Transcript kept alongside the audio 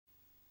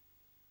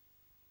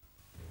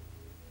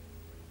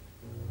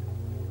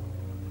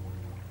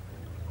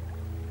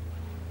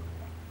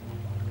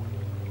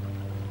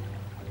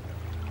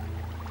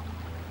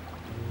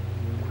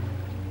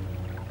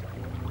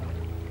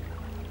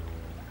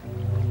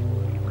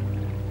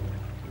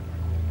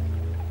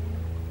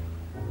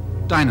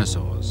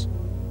Dinosaurs.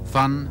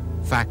 Fun,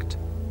 fact,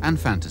 and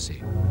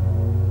fantasy.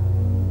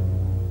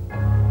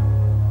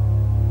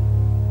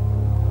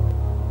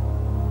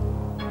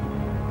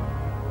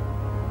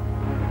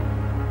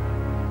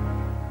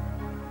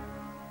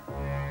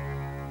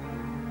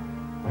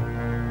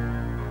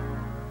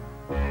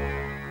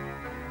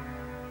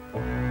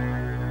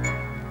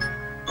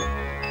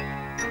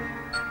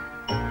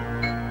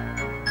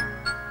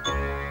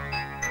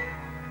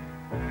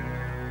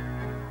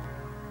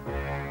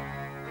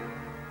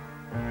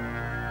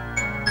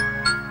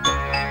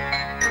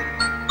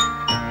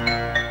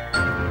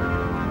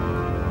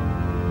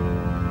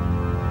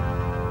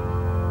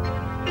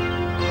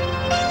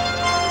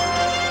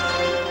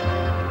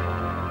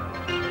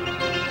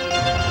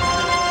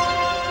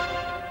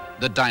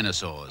 The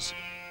dinosaurs.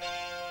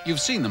 You've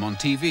seen them on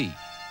TV,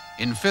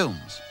 in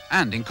films,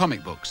 and in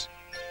comic books.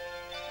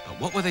 But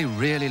what were they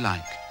really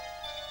like?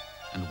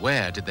 And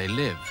where did they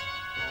live?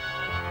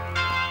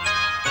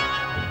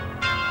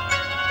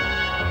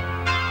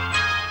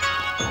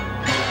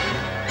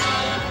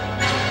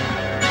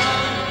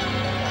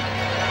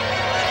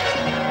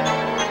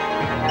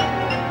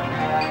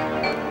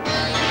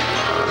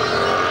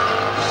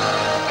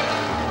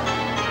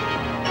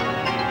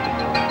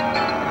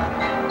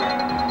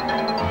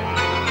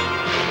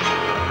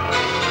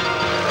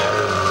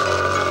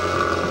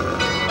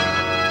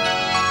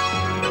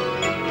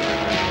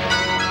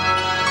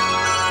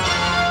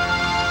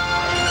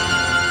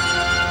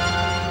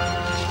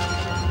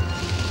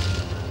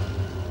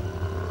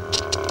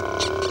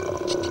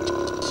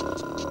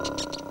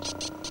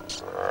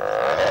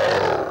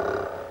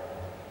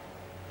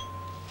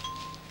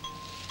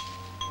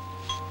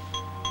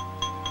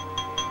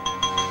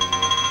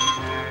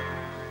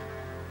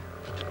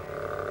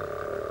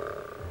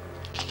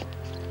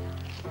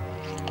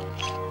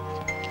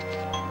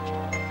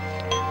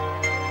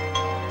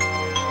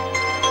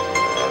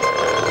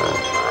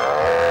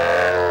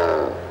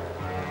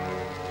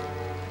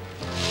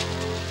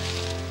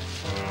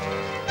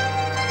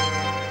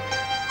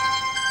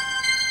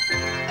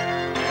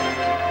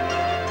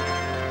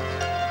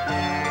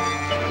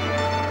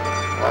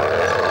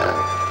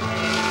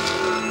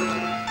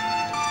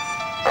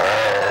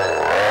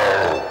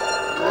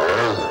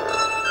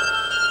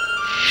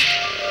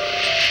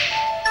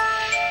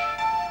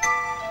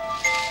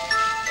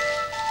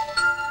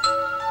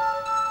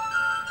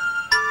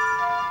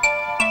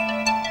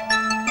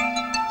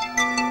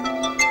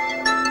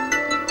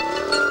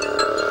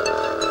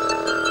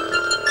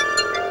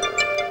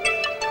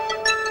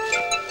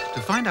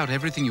 To find out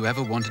everything you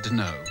ever wanted to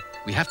know,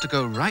 we have to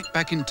go right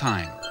back in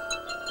time,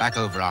 back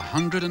over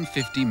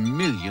 150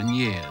 million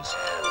years.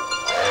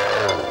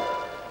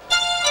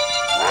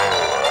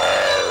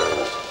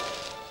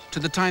 To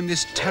the time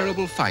this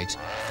terrible fight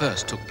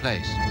first took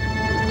place.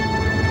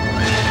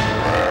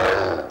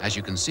 As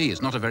you can see,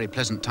 it's not a very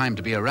pleasant time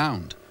to be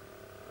around.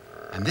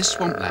 And this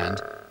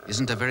swampland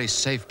isn't a very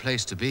safe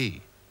place to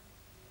be.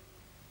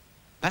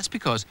 That's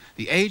because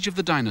the age of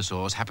the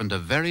dinosaurs happened a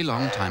very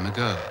long time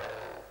ago.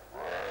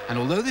 And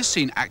although this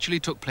scene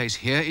actually took place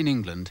here in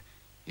England,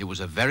 it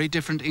was a very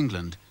different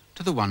England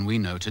to the one we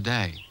know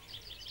today.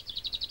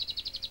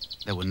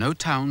 There were no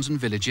towns and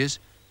villages,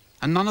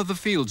 and none of the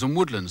fields and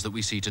woodlands that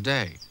we see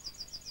today.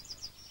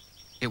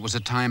 It was a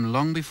time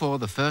long before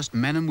the first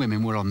men and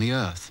women were on the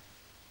earth.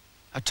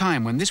 A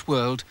time when this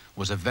world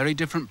was a very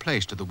different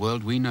place to the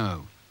world we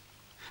know.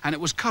 And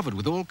it was covered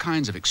with all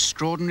kinds of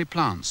extraordinary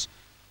plants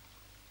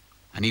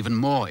and even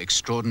more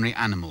extraordinary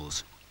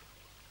animals.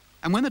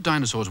 And when the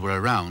dinosaurs were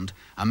around,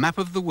 a map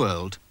of the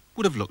world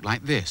would have looked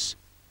like this.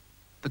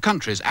 The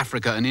countries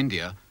Africa and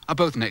India are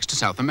both next to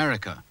South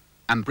America,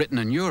 and Britain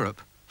and Europe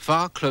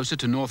far closer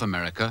to North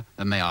America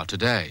than they are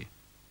today.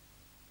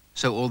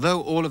 So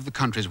although all of the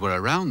countries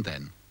were around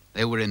then,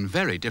 they were in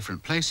very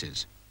different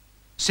places.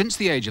 Since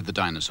the age of the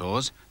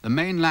dinosaurs, the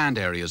main land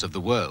areas of the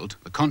world,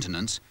 the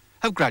continents,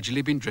 have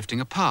gradually been drifting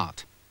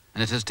apart,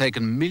 and it has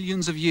taken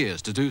millions of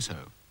years to do so.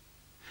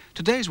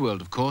 Today's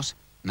world, of course,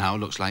 now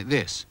looks like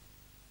this.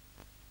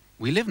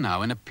 We live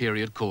now in a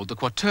period called the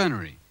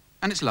Quaternary,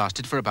 and it's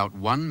lasted for about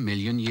 1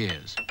 million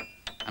years.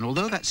 And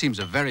although that seems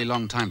a very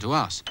long time to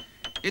us,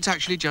 it's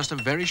actually just a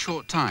very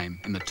short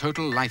time in the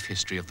total life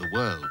history of the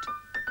world.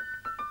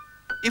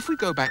 If we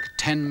go back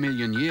 10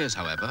 million years,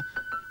 however,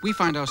 we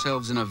find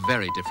ourselves in a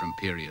very different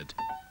period.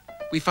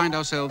 We find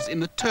ourselves in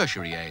the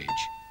Tertiary Age.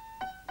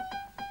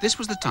 This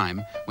was the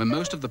time when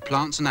most of the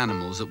plants and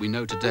animals that we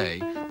know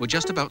today were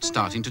just about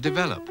starting to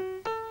develop.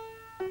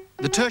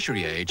 The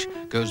Tertiary Age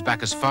goes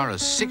back as far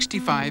as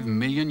 65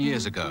 million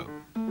years ago.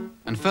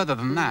 And further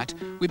than that,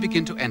 we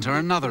begin to enter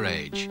another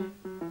age,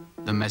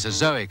 the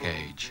Mesozoic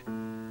Age,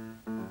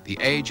 the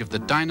age of the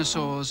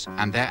dinosaurs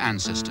and their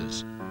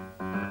ancestors.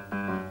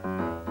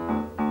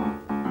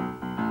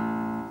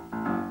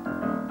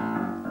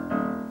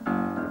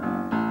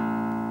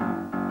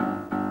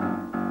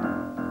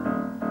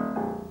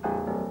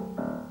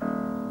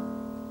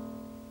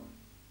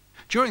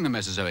 During the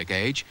Mesozoic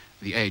Age,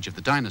 the age of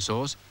the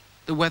dinosaurs,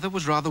 the weather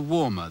was rather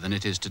warmer than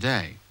it is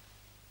today.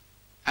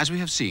 As we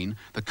have seen,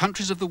 the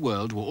countries of the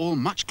world were all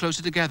much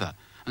closer together,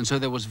 and so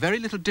there was very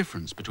little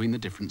difference between the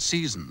different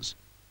seasons.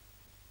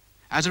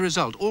 As a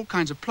result, all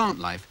kinds of plant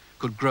life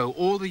could grow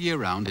all the year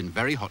round in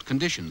very hot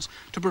conditions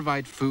to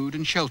provide food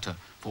and shelter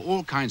for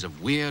all kinds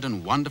of weird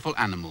and wonderful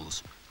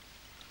animals,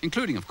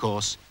 including, of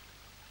course,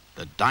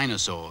 the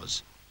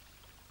dinosaurs.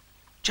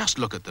 Just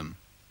look at them.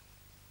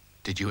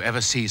 Did you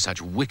ever see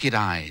such wicked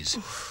eyes?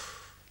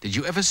 Did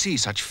you ever see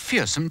such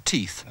fearsome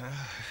teeth?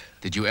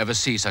 Did you ever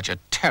see such a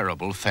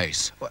terrible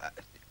face?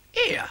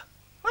 Here,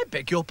 I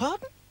beg your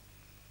pardon?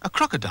 A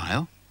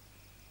crocodile?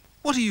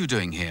 What are you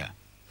doing here?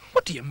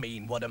 What do you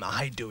mean, what am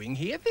I doing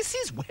here? This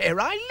is where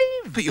I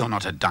live. But you're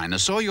not a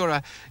dinosaur, you're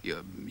a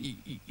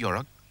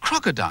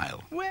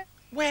crocodile.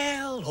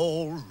 Well,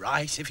 all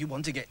right, if you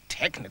want to get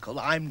technical,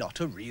 I'm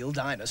not a real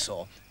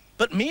dinosaur.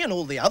 But me and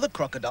all the other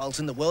crocodiles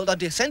in the world are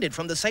descended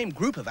from the same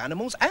group of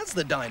animals as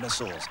the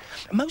dinosaurs.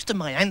 Most of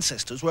my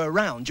ancestors were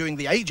around during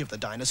the age of the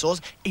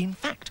dinosaurs. In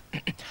fact,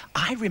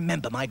 I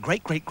remember my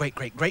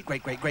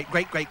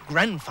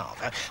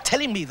great-great-great-great-great-great-great-great-great-grandfather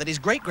telling me that his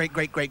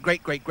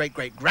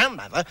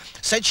great-great-great-great-great-great-great-grandmother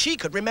said she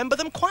could remember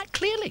them quite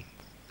clearly.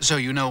 So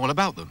you know all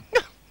about them?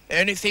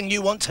 Anything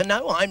you want to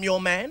know, I'm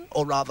your man,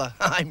 or rather,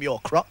 I'm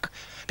your croc.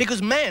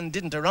 Because man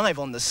didn't arrive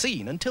on the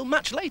scene until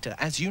much later,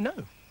 as you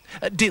know.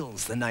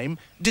 Dill's the name,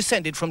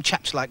 descended from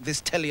chaps like this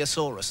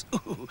Teleosaurus.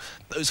 Ooh,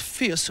 those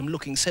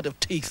fearsome-looking set of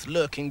teeth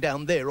lurking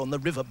down there on the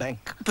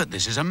riverbank. But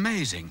this is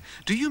amazing.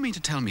 Do you mean to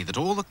tell me that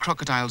all the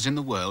crocodiles in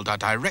the world are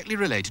directly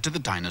related to the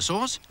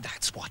dinosaurs?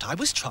 That's what I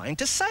was trying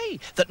to say,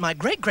 that my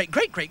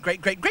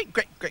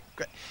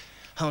great-great-great-great-great-great-great-great...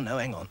 Oh, no,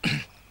 hang on.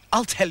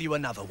 I'll tell you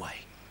another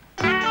way.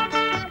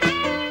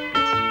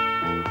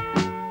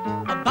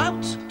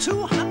 About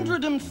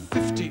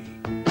 250,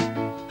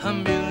 a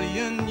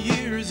million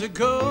years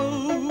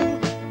ago,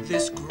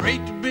 this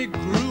great big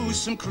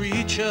gruesome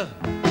creature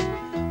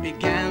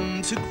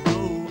began to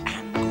grow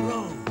and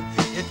grow.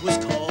 It was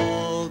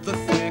called the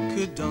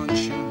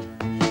Thecodontian.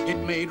 It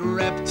made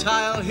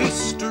reptile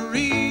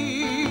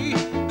history,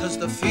 'cause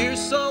the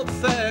fierce old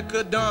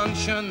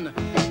Thecodontian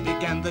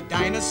began the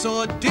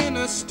dinosaur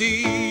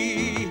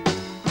dynasty.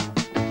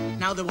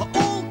 Now there were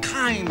all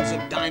kinds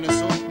of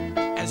dinosaurs,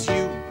 as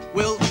you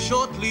will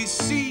shortly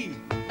see.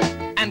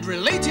 And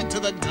related to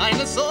the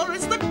dinosaur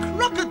is the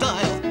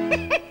crocodile.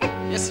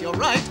 Yes, you're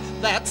right,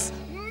 that's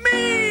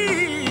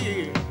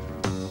me.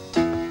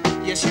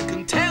 Yes, you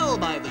can tell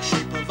by the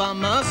shape of our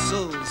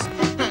muscles,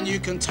 and you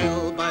can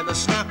tell by the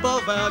snap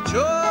of our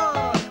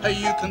jaw.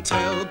 You can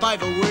tell by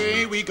the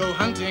way we go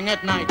hunting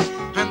at night,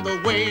 and the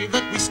way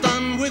that we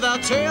stun with our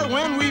tail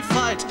when we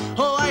fight.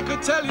 Oh, I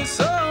could tell you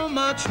so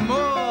much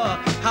more,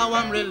 how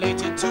I'm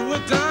related to a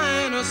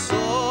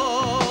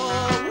dinosaur.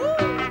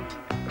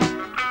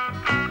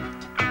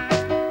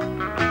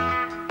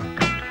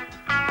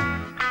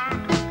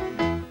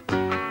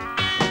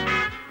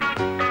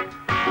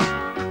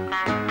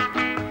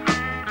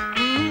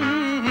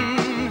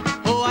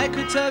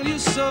 Tell you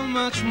so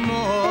much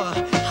more,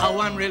 how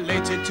I'm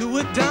related to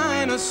a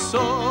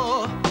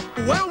dinosaur.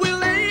 Well, we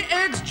lay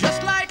eggs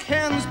just like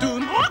hens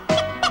do.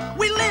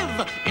 We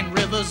live in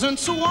rivers and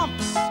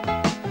swamps,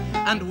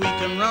 and we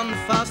can run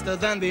faster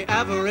than the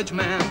average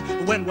man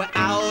when we're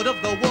out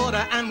of the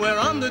water and we're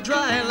on the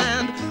dry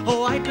land.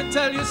 Oh, I could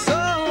tell you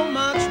so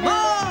much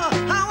more,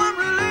 how I'm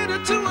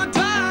related to a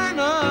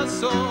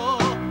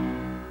dinosaur.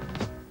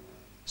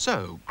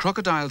 So,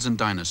 crocodiles and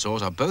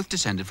dinosaurs are both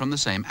descended from the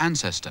same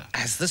ancestor.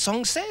 As the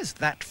song says,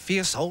 that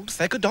fierce old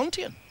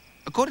Thecodontian.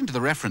 According to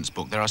the reference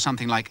book, there are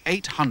something like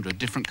 800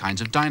 different kinds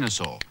of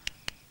dinosaur.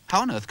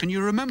 How on earth can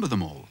you remember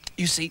them all?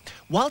 You see,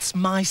 whilst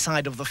my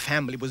side of the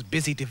family was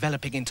busy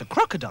developing into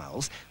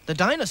crocodiles, the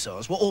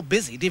dinosaurs were all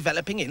busy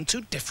developing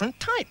into different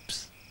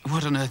types.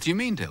 What on earth do you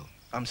mean, Dill?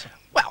 I'm sorry.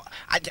 Well,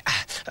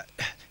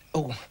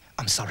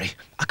 I'm sorry.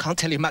 I can't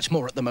tell you much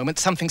more at the moment.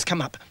 Something's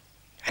come up.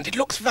 And it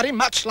looks very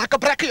much like a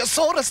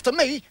Brachiosaurus to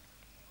me.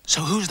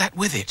 So who's that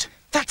with it?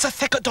 That's a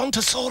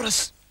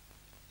Thecodontosaurus.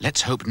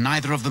 Let's hope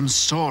neither of them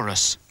saw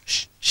us.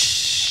 Shh,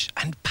 shh,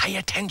 and pay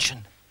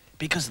attention.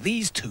 Because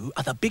these two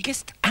are the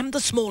biggest and the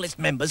smallest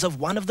members of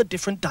one of the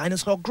different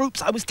dinosaur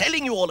groups I was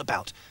telling you all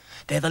about.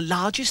 They're the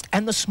largest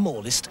and the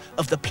smallest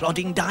of the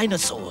plodding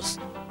dinosaurs.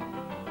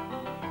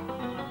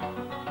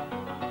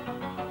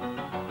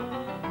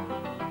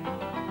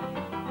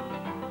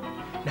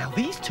 Now,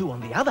 these two, on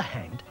the other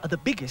hand, are the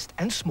biggest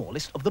and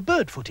smallest of the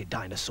bird-footed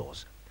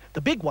dinosaurs.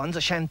 The big ones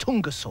are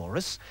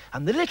Shantungosaurus,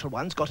 and the little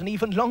one's got an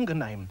even longer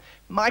name,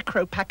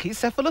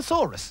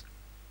 Micropachycephalosaurus.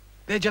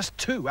 They're just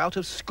two out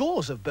of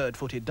scores of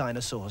bird-footed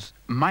dinosaurs.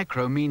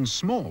 Micro means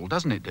small,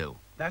 doesn't it, Dill?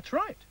 That's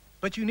right,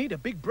 but you need a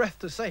big breath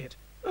to say it.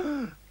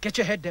 Get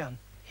your head down.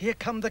 Here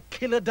come the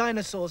killer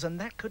dinosaurs, and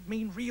that could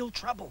mean real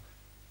trouble.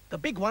 The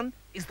big one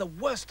is the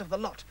worst of the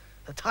lot,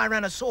 the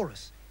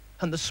Tyrannosaurus.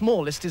 And the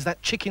smallest is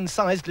that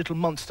chicken-sized little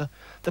monster,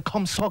 the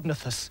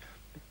Compsognathus.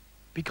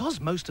 Because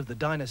most of the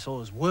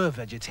dinosaurs were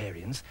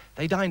vegetarians,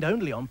 they dined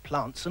only on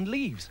plants and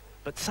leaves.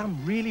 But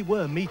some really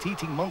were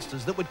meat-eating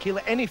monsters that would kill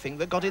anything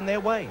that got in their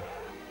way.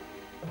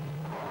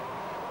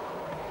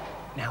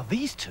 Now,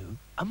 these two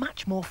are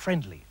much more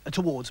friendly,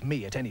 towards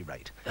me at any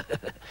rate.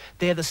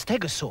 They're the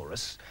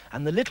Stegosaurus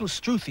and the little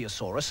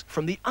Struthiosaurus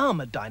from the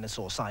armoured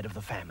dinosaur side of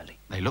the family.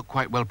 They look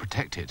quite well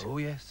protected. Oh,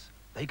 yes.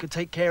 They could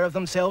take care of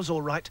themselves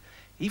all right,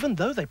 even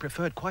though they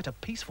preferred quite a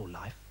peaceful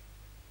life.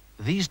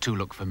 These two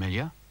look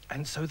familiar.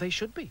 And so they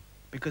should be,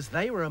 because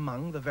they were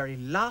among the very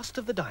last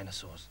of the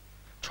dinosaurs.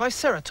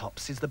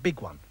 Triceratops is the big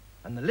one,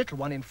 and the little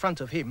one in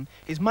front of him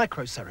is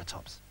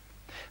Microceratops.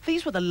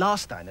 These were the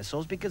last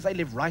dinosaurs because they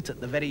lived right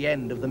at the very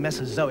end of the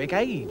Mesozoic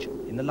age,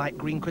 in the light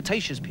green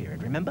Cretaceous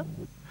period, remember?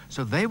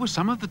 So they were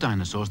some of the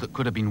dinosaurs that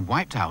could have been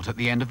wiped out at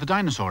the end of the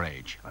dinosaur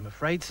age. I'm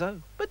afraid so,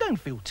 but don't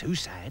feel too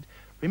sad.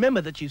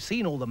 Remember that you've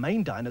seen all the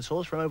main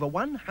dinosaurs from over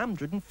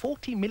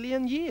 140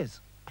 million years.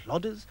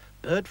 Plodders,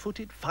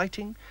 bird-footed,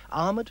 fighting,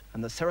 armoured,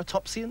 and the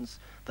ceratopsians.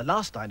 The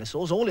last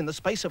dinosaurs all in the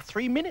space of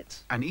 3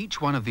 minutes. And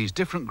each one of these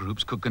different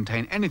groups could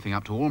contain anything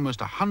up to almost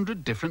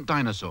 100 different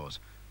dinosaurs.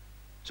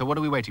 So what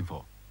are we waiting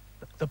for?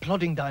 The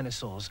plodding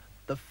dinosaurs,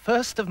 the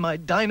first of my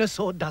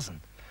dinosaur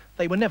dozen.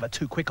 They were never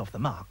too quick off the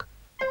mark.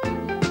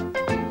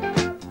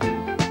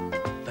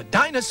 The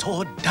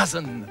dinosaur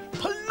dozen,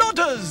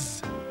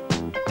 plodders!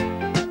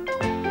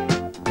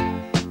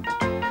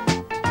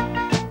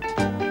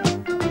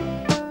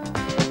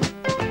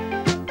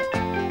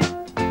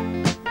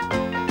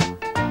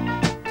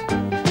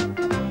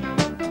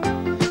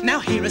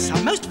 Here are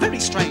some most very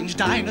strange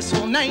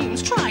dinosaur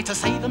names. Try to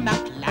say them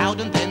out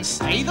loud and then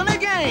say them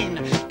again.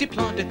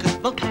 Diplodocus,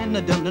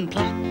 Volcanodon and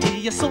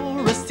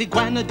Plateosaurus,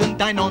 Iguanodon,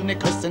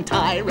 Deinonychus and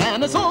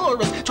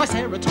Tyrannosaurus,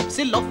 Triceratops,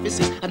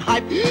 Dilophosis and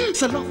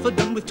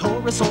Hypsilophodon with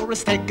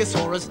Torosaurus,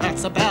 Stegosaurus.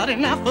 That's about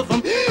enough of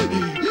them.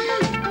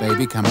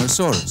 Baby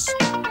Camosaurus,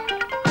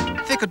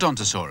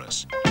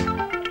 Thicodontosaurus,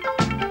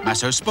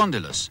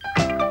 Massospondylus,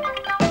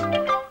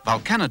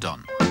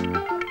 Volcanodon,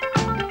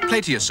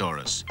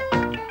 Plateosaurus,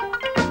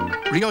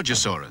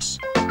 Rheogosaurus,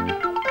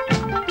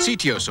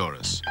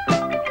 Cetiosaurus,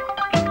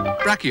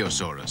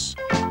 Brachiosaurus,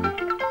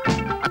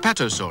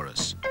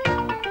 Apatosaurus,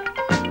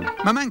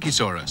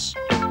 Mamanchisaurus,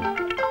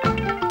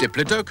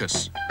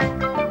 Diplodocus,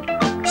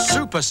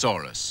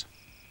 Supersaurus.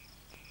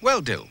 Well,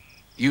 Dill,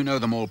 you know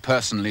them all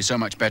personally so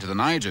much better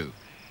than I do.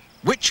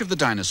 Which of the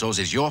dinosaurs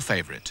is your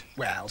favourite?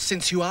 Well,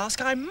 since you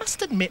ask, I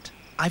must admit,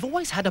 I've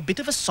always had a bit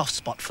of a soft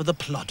spot for the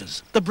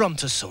plodders, the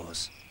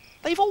brontosaurs.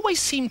 They've always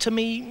seemed to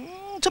me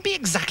to be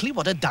exactly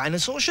what a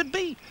dinosaur should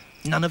be.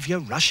 None of you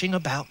rushing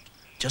about,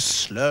 just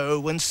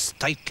slow and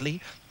stately,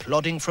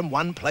 plodding from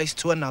one place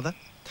to another.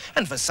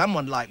 And for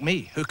someone like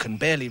me, who can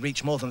barely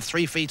reach more than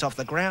 3 feet off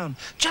the ground,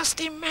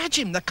 just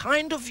imagine the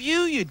kind of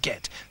view you'd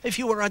get if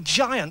you were a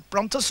giant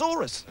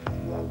brontosaurus.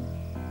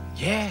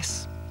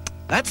 Yes,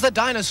 that's the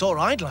dinosaur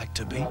I'd like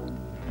to be.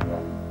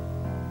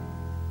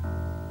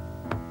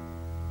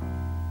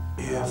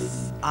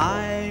 If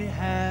I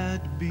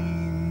had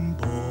been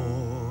born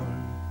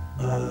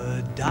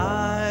a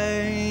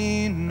dinosaur,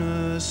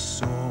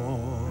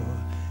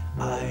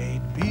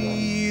 I'd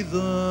be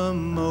the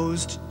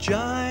most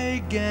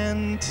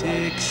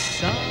gigantic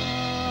size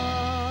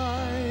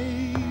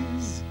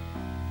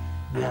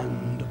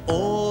and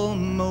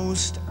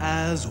almost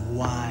as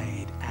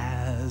wide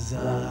as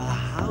a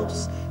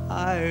house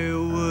I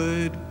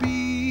would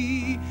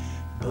be,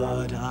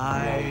 but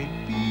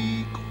I'd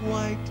be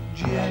quite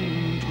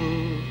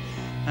gentle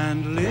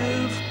and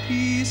live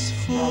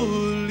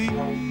peacefully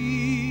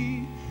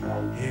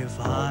if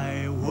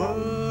I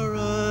were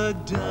a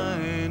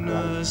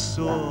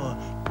dinosaur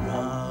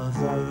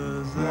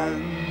rather than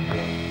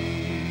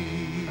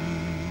me.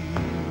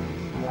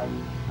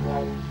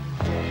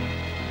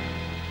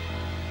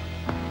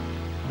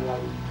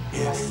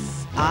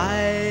 If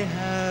I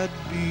had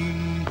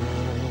been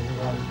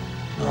born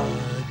a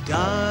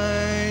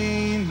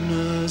dinosaur,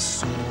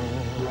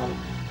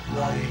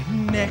 my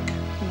neck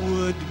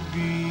would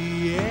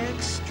be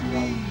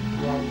extremely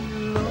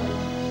long,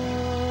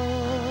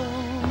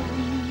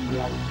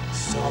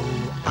 so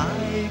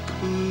I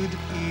could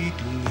eat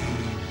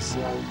leaves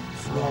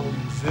from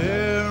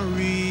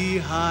very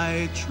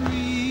high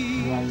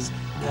trees,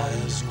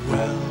 as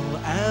well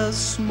as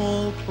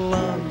small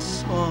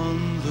plants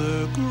on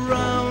the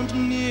ground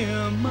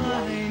near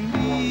my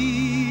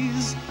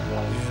knees.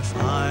 If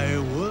I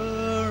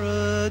were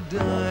a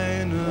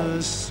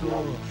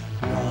dinosaur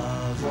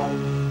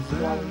rather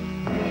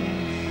than me.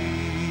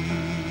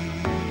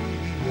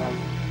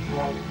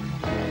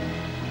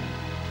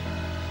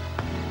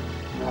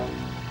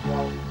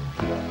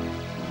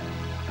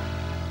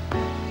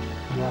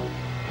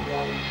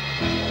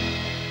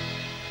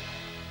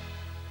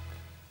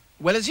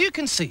 Well, as you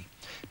can see,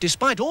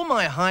 despite all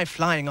my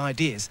high-flying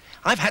ideas,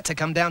 I've had to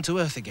come down to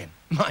Earth again.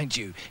 Mind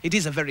you, it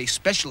is a very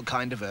special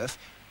kind of Earth,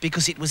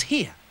 because it was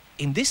here,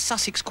 in this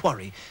Sussex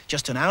quarry,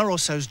 just an hour or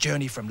so's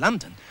journey from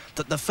London,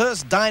 that the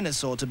first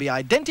dinosaur to be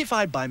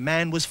identified by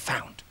man was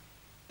found.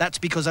 That's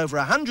because over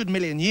 100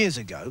 million years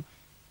ago,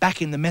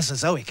 back in the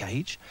Mesozoic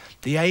age,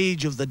 the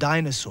age of the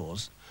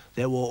dinosaurs,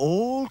 there were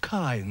all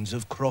kinds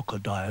of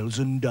crocodiles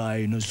and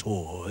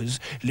dinosaurs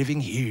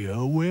living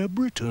here where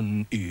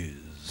Britain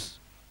is.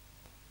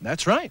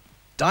 That's right,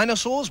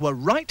 Dinosaurs were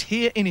right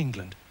here in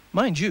England.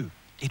 Mind you,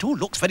 it all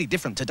looks very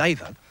different today,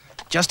 though.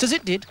 Just as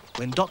it did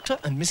when Dr.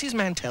 and Mrs.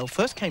 Mantell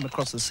first came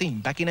across the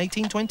scene back in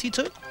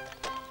 1822.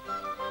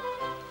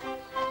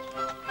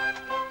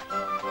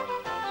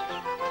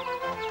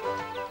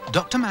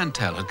 Dr.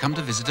 Mantell had come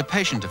to visit a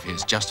patient of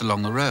his just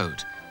along the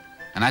road.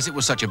 And as it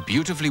was such a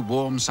beautifully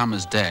warm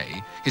summer's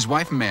day, his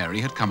wife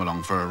Mary had come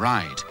along for a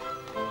ride.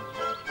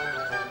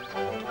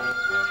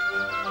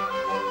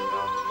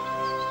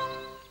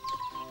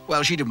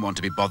 Well, she didn't want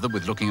to be bothered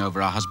with looking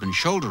over her husband's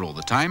shoulder all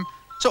the time,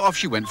 so off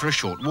she went for a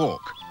short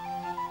walk.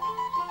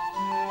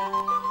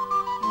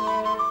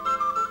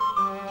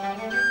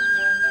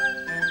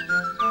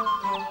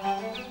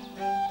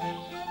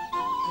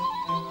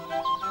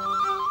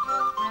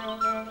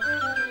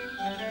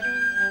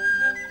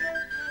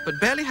 But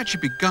barely had she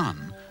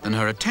begun than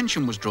her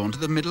attention was drawn to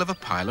the middle of a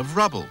pile of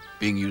rubble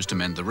being used to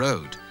mend the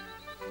road.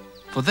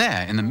 For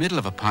there, in the middle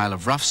of a pile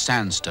of rough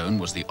sandstone,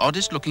 was the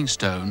oddest-looking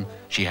stone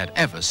she had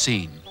ever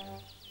seen.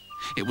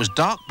 It was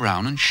dark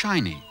brown and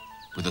shiny,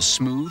 with a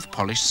smooth,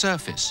 polished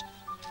surface.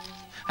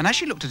 And as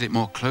she looked at it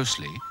more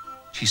closely,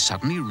 she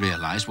suddenly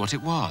realized what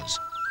it was.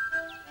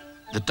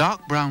 The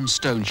dark brown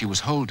stone she was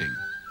holding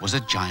was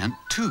a giant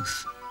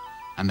tooth,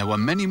 and there were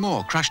many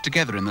more crushed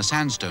together in the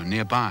sandstone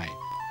nearby.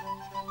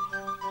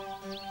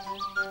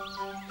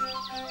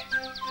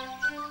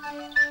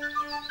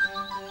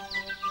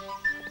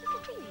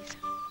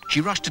 She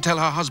rushed to tell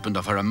her husband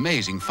of her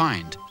amazing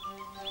find.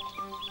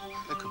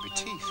 There could be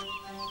teeth.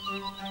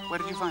 Where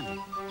did you find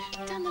them?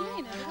 Down the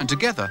lane. And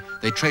together,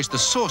 they traced the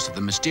source of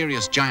the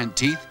mysterious giant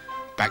teeth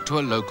back to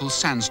a local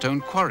sandstone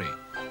quarry.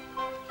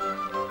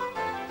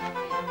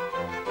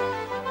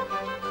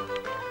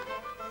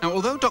 Now,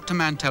 although Dr.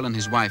 Mantell and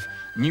his wife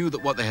knew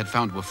that what they had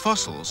found were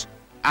fossils,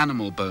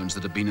 animal bones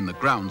that had been in the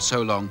ground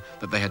so long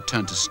that they had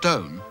turned to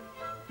stone,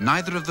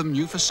 neither of them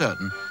knew for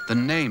certain the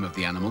name of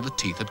the animal the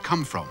teeth had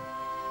come from.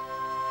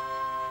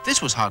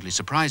 This was hardly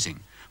surprising,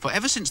 for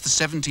ever since the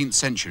 17th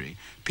century,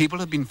 people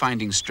had been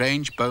finding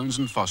strange bones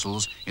and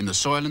fossils in the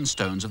soil and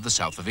stones of the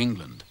south of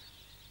England.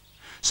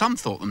 Some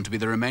thought them to be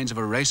the remains of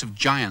a race of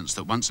giants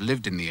that once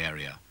lived in the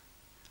area.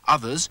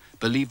 Others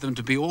believed them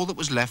to be all that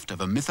was left of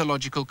a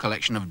mythological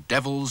collection of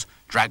devils,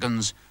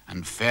 dragons,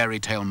 and fairy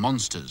tale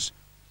monsters.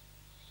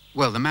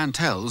 Well, the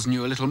Mantells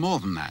knew a little more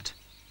than that.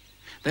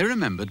 They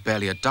remembered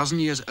barely a dozen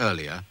years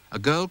earlier a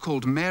girl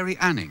called Mary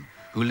Anning,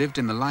 who lived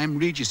in the Lyme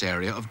Regis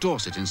area of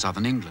Dorset in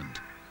southern England.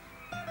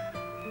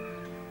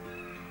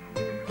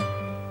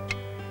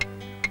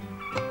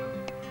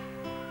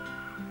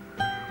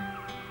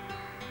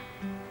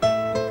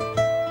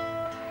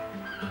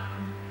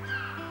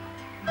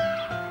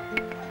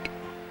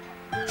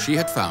 She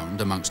had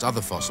found, amongst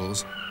other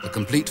fossils, the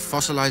complete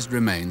fossilized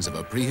remains of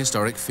a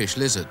prehistoric fish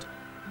lizard,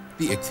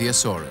 the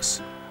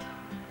Ichthyosaurus.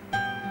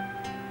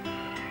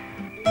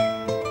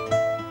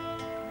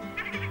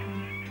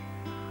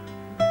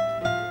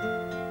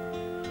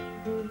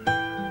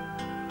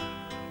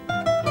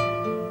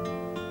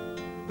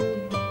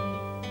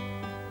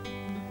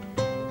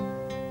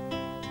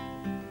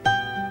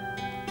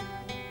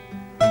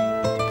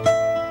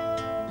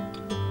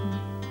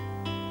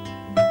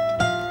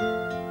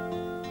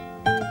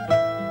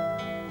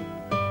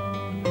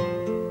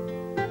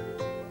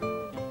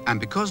 And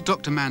because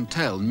Dr.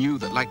 Mantell knew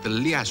that, like the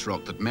lias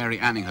rock that Mary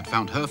Anning had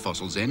found her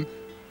fossils in,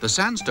 the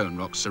sandstone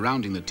rocks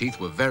surrounding the teeth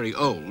were very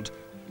old,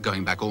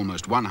 going back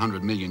almost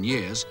 100 million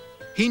years,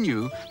 he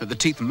knew that the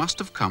teeth must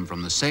have come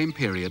from the same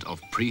period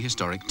of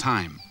prehistoric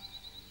time.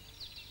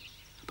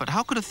 But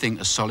how could a thing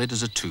as solid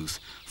as a tooth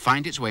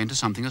find its way into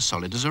something as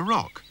solid as a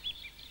rock?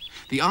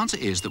 The answer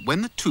is that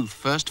when the tooth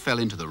first fell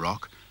into the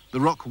rock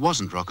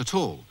wasn't rock at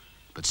all,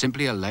 but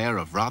simply a layer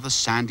of rather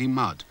sandy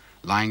mud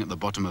lying at the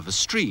bottom of a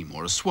stream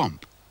or a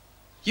swamp.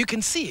 You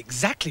can see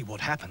exactly what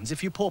happens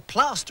if you pour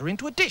plaster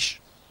into a dish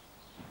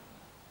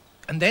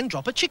and then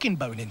drop a chicken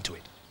bone into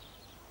it.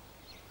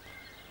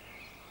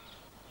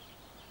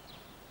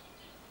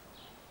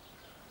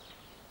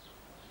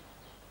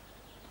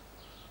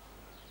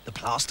 The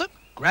plaster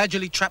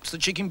gradually traps the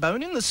chicken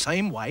bone in the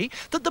same way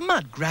that the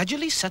mud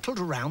gradually settled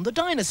around the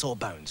dinosaur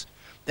bones.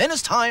 Then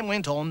as time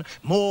went on,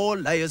 more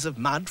layers of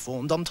mud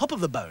formed on top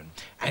of the bone,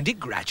 and it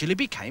gradually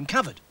became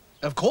covered.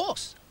 Of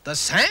course, the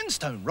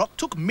sandstone rock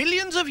took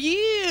millions of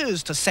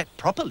years to set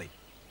properly.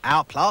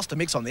 Our plaster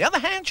mix, on the other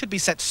hand, should be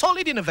set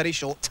solid in a very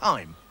short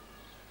time.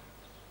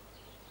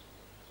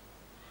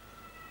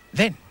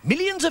 Then,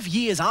 millions of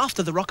years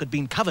after the rock had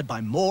been covered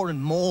by more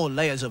and more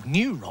layers of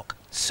new rock,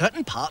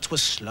 certain parts were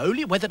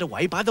slowly weathered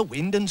away by the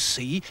wind and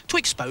sea to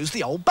expose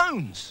the old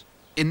bones.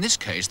 In this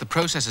case, the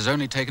process has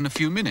only taken a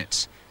few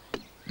minutes.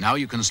 Now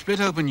you can split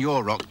open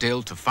your rock,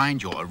 Dill, to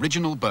find your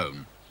original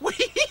bone.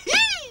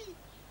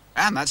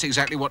 And that's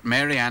exactly what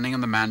Mary Anning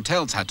and the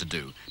Mantells had to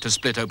do, to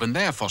split open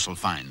their fossil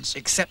finds.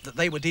 Except that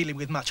they were dealing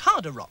with much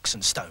harder rocks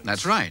and stones.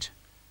 That's right.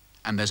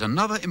 And there's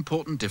another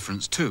important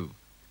difference too.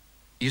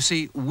 You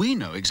see, we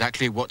know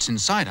exactly what's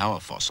inside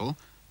our fossil,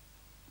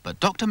 but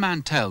Dr.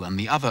 Mantell and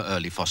the other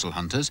early fossil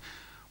hunters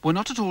were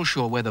not at all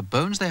sure where the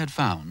bones they had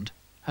found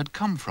had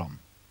come from.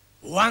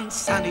 One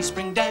sunny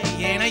spring day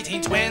in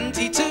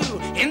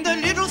 1822, in the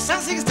little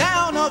Sussex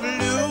town of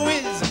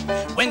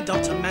Lewes, when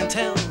Dr.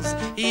 Mantell's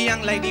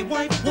young lady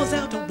wife was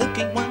out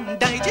walking one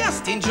day,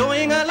 just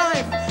enjoying her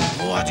life.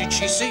 What did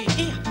she see?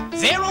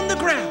 There on the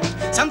ground,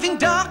 something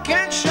dark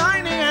and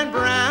shiny and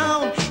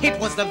brown. It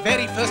was the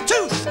very first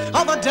tooth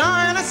of a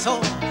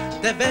dinosaur,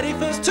 the very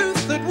first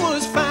tooth that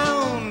was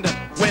found.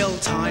 Well,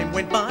 time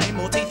went by,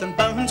 more teeth and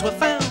bones were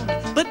found,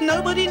 but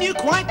nobody knew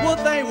quite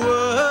what they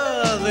were.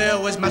 There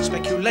was much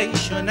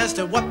speculation as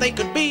to what they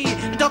could be.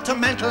 Dr.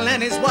 Mantell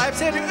and his wife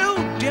said, "Oh,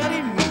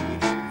 dearie me,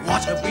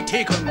 what have we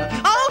taken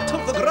out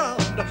of the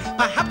ground?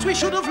 Perhaps we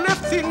should have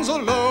left things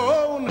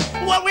alone.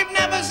 Well, we've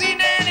never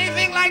seen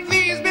anything like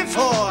these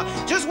before.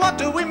 Just what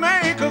do we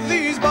make of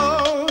these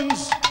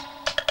bones?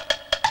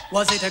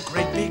 Was it a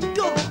great big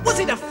dog? Was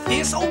it a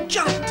fierce old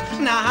giant?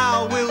 Now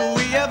how will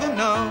we ever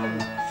know?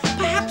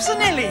 Perhaps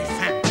an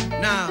elephant?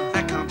 No,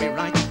 that can't be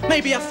right.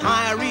 Maybe a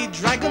fiery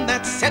dragon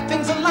that set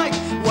things alight.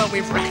 Well,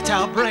 we've racked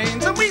our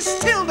brains and we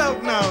still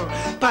don't know.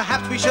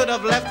 Perhaps we should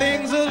have left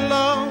things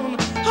alone.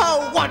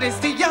 Oh, what is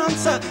the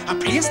answer? A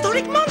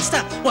prehistoric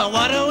monster? Well,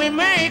 what do we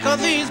make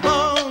of these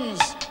bones?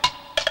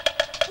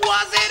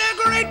 Was it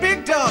a great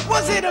big dog?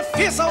 Was it a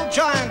fierce old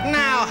giant?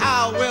 Now,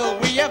 how will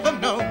we ever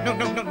know?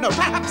 No.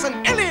 Perhaps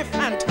an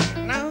elephant?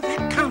 No,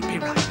 that can't be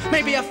right.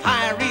 Maybe a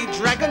fiery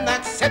dragon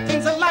that set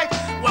things alight.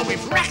 Well,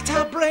 we've racked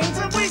our brains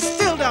and we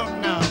still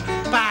don't know.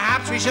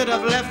 Perhaps we should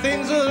have left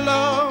things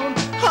alone.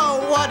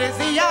 Oh, what is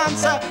the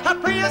answer? A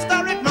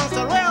prehistoric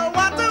monster? Well,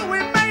 what do we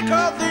make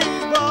of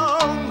these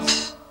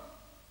bones?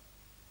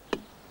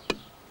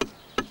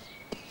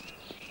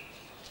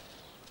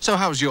 So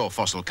how's your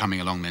fossil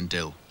coming along then,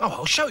 Dill? Oh,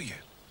 I'll show you.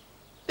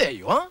 There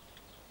you are.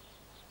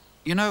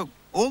 You know,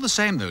 all the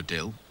same though,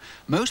 Dill,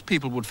 most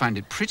people would find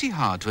it pretty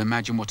hard to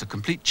imagine what a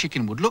complete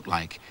chicken would look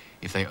like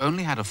if they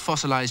only had a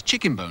fossilized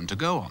chicken bone to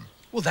go on.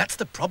 Well, that's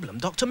the problem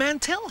Dr.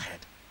 Mantell had.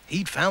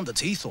 He'd found the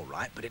teeth all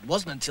right, but it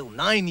wasn't until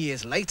 9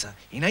 years later,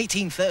 in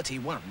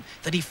 1831,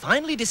 that he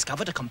finally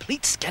discovered a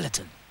complete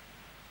skeleton.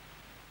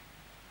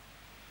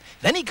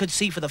 Then he could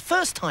see for the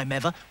first time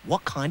ever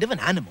what kind of an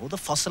animal the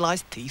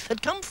fossilized teeth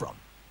had come from,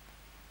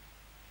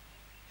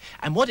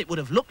 and what it would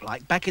have looked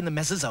like back in the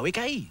Mesozoic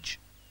age.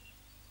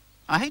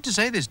 I hate to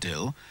say this,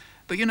 Dill,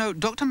 but you know,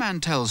 Dr.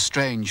 Mantell's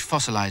strange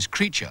fossilized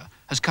creature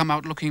has come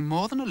out looking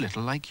more than a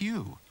little like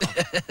you.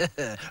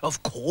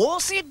 Of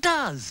course it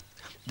does.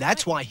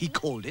 That's why he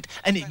called it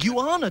an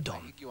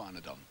iguanodon,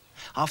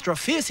 after a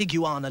fierce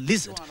iguana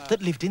lizard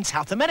that lived in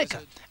South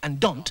America, and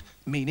dont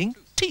meaning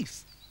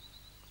teeth.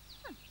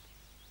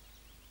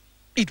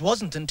 It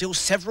wasn't until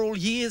several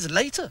years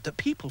later that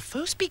people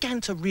first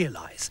began to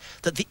realize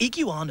that the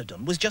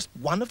iguanodon was just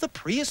one of the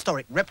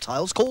prehistoric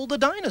reptiles called the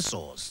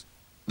dinosaurs.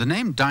 The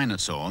name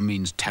dinosaur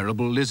means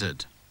terrible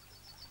lizard.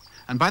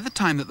 And by the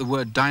time that the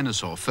word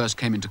dinosaur first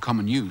came into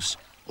common use,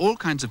 all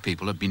kinds of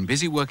people have been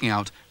busy working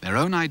out their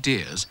own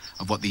ideas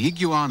of what the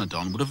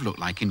iguanodon would have looked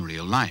like in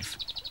real life.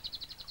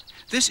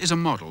 This is a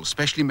model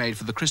specially made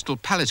for the Crystal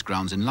Palace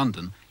grounds in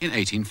London in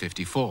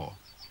 1854.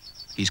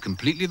 He's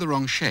completely the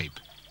wrong shape.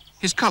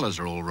 His colours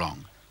are all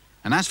wrong.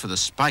 And as for the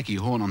spiky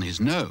horn on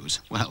his nose,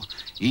 well,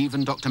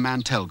 even Dr.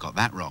 Mantell got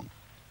that wrong.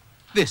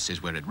 This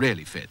is where it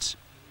really fits.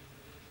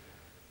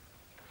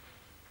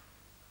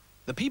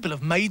 The people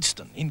of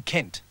Maidstone in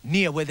Kent,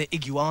 near where the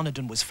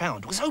iguanodon was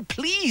found, were so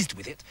pleased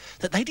with it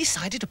that they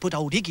decided to put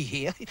old Iggy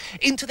here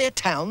into their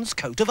town's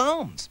coat of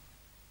arms.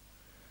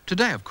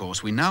 Today, of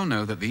course, we now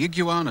know that the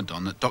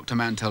iguanodon that Dr.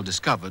 Mantell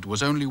discovered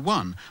was only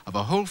one of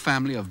a whole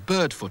family of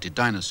bird-footed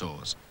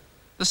dinosaurs,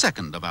 the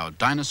second of our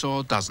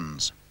dinosaur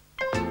dozens.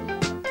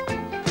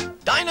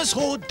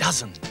 Dinosaur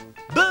dozen,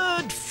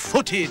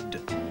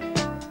 bird-footed.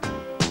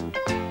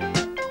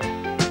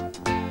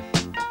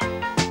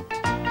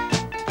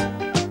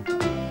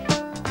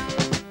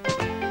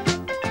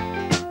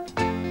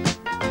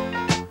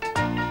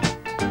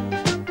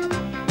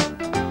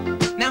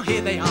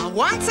 Here they are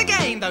once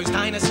again, those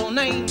dinosaur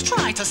names.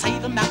 Try to say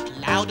them out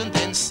loud and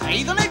then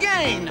say them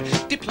again.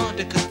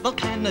 Diplodocus,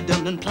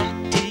 Volcanodon and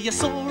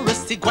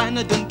Platyosaurus,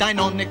 Iguanodon,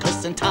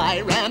 Deinonychus and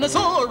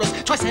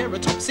Tyrannosaurus,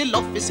 Triceratops,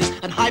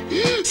 Dilophosis and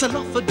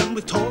Hypsilophodon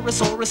with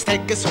Torosaurus,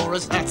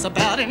 Stegosaurus. That's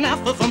about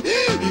enough of them.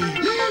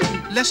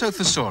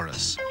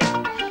 Lesothosaurus,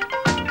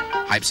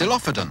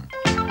 Hypsilophodon,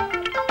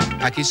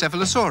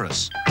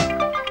 Pachycephalosaurus,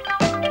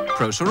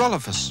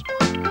 Prosaurolophus,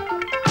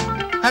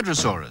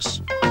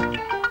 Hadrosaurus,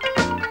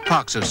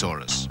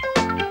 Parksosaurus,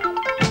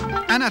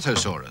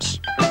 Anatosaurus,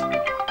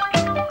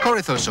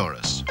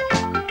 Corythosaurus,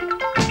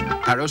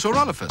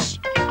 Parasaurolophus,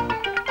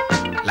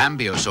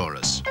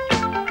 Lambiosaurus,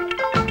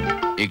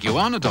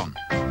 Iguanodon,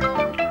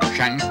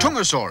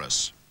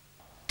 Shantungosaurus.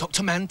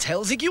 Dr.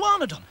 Mantell's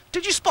iguanodon.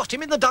 Did you spot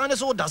him in the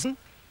dinosaur dozen?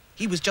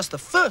 He was just the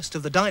first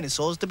of the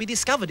dinosaurs to be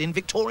discovered in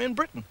Victorian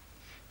Britain.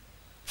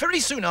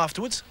 Very soon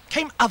afterwards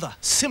came other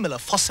similar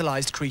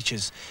fossilized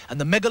creatures, and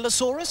the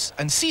Megalosaurus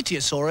and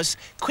Cetiosaurus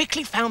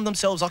quickly found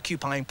themselves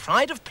occupying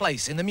pride of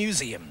place in the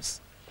museums.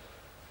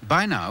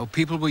 By now,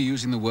 people were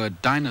using the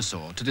word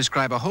dinosaur to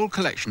describe a whole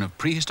collection of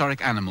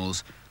prehistoric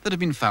animals that have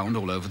been found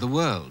all over the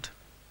world.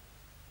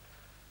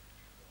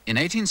 In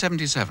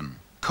 1877,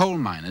 coal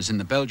miners in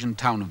the Belgian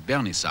town of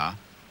Bernissart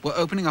were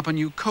opening up a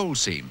new coal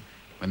seam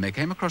when they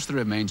came across the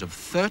remains of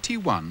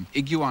 31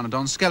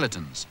 iguanodon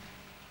skeletons,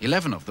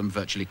 11 of them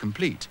virtually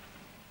complete.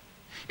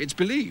 It's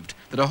believed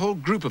that a whole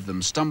group of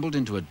them stumbled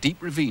into a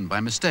deep ravine by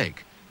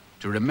mistake,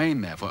 to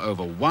remain there for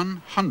over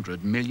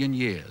 100 million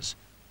years.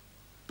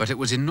 But it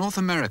was in North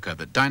America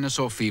that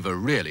dinosaur fever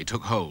really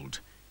took hold.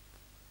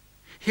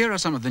 Here are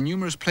some of the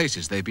numerous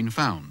places they've been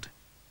found.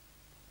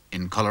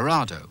 In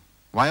Colorado,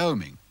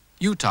 Wyoming,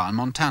 Utah and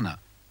Montana,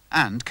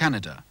 and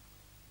Canada.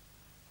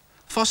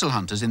 Fossil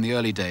hunters in the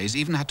early days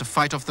even had to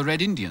fight off the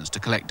Red Indians to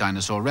collect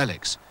dinosaur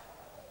relics.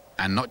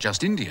 And not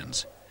just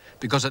Indians,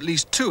 because at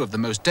least two of the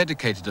most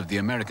dedicated of the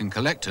American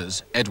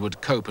collectors,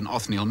 Edward Cope and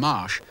Othniel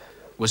Marsh,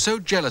 were so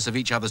jealous of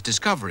each other's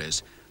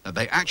discoveries that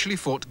they actually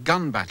fought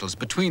gun battles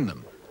between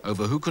them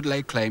over who could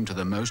lay claim to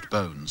the most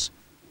bones.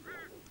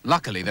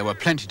 Luckily, there were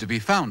plenty to be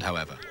found,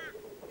 however.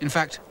 In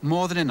fact,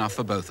 more than enough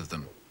for both of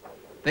them.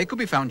 They could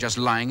be found just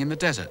lying in the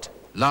desert,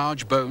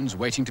 large bones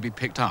waiting to be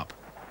picked up.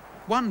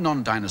 One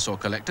non-dinosaur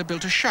collector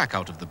built a shack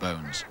out of the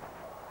bones.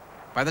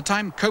 By the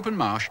time Cope and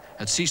Marsh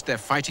had ceased their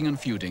fighting and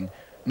feuding,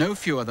 no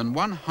fewer than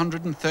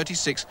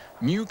 136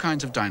 new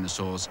kinds of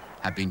dinosaurs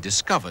had been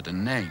discovered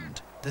and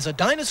named. There's a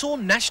dinosaur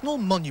national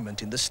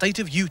monument in the state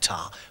of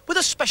Utah with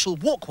a special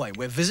walkway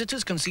where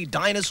visitors can see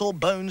dinosaur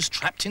bones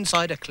trapped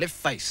inside a cliff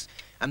face.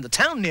 And the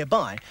town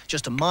nearby,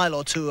 just a mile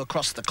or two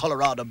across the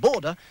Colorado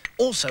border,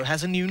 also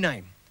has a new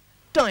name.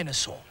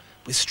 Dinosaur,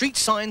 with street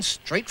signs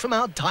straight from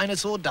our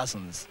dinosaur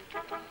dozens.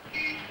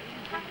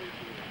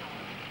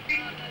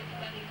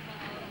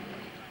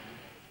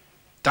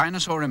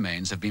 Dinosaur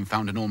remains have been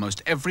found in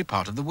almost every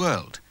part of the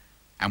world,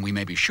 and we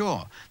may be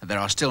sure that there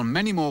are still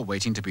many more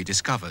waiting to be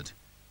discovered.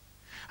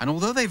 And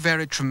although they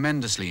vary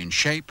tremendously in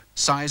shape,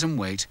 size and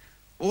weight,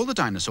 all the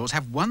dinosaurs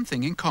have one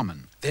thing in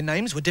common. Their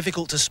names were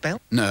difficult to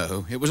spell?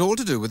 No, it was all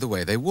to do with the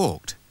way they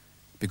walked,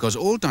 because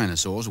all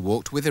dinosaurs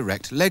walked with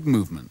erect leg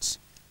movements.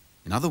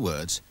 In other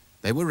words,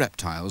 they were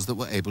reptiles that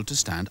were able to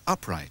stand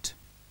upright.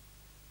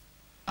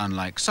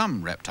 Unlike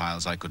some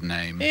reptiles I could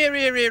name. Here,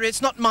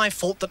 it's not my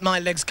fault that my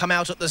legs come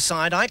out at the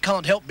side. I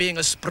can't help being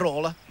a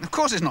sprawler. Of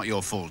course it's not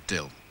your fault,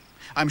 Dill.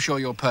 I'm sure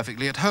you're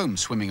perfectly at home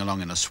swimming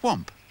along in a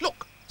swamp.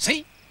 Look,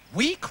 see?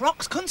 We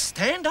crocs can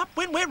stand up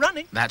when we're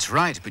running. That's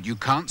right, but you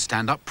can't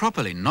stand up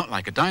properly, not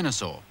like a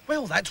dinosaur.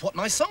 Well, that's what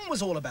my song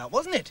was all about,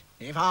 wasn't it?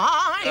 If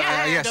I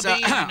had to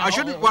be I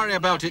shouldn't worry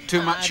about it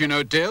too much, you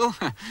know, Dill.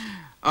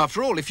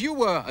 After all, if you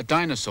were a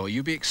dinosaur,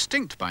 you'd be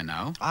extinct by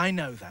now. I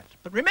know that.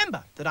 But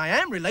remember that I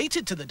am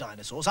related to the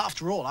dinosaurs.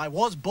 After all, I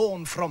was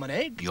born from an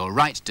egg. You're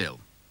right, Dill.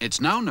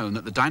 It's now known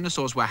that the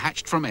dinosaurs were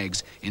hatched from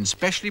eggs in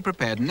specially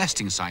prepared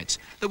nesting sites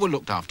that were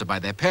looked after by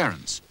their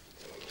parents.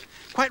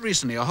 Quite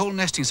recently, a whole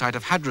nesting site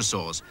of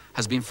hadrosaurs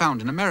has been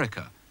found in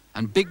America,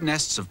 and big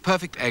nests of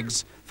perfect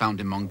eggs found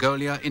in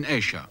Mongolia in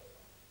Asia.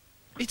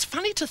 It's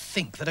funny to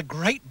think that a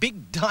great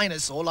big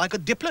dinosaur like a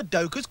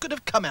diplodocus could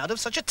have come out of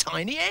such a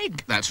tiny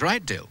egg. That's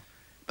right, Dill.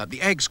 But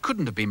the eggs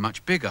couldn't have been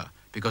much bigger,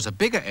 because a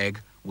bigger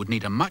egg would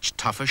need a much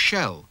tougher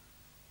shell.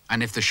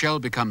 And if the shell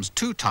becomes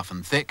too tough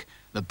and thick,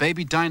 the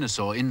baby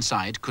dinosaur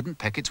inside couldn't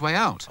peck its way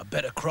out. A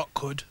better croc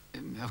could.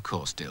 Of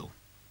course, Dill.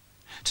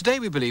 Today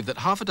we believe that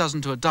half a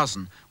dozen to a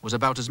dozen was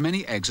about as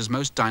many eggs as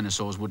most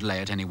dinosaurs would lay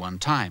at any one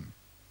time.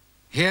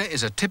 Here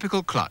is a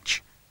typical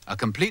clutch, a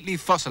completely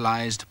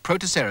fossilized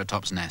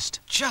Protoceratops nest.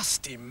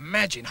 Just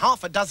imagine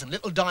half a dozen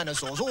little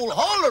dinosaurs all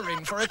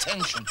hollering for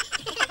attention.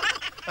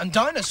 And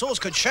dinosaurs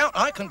could shout,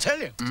 I can tell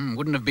you.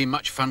 Wouldn't have been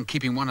much fun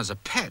keeping one as a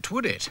pet,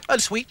 would it? A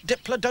sweet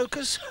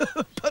diplodocus,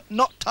 but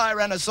not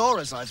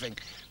Tyrannosaurus, I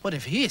think. What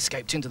if he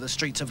escaped into the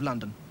streets of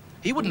London?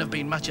 He wouldn't have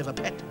been much of a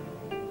pet.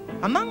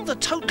 Among the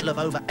total of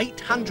over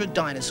 800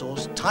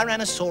 dinosaurs,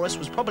 Tyrannosaurus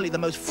was probably the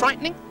most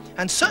frightening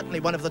and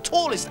certainly one of the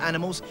tallest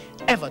animals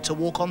ever to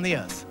walk on the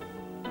earth.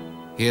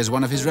 Here's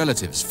one of his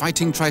relatives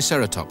fighting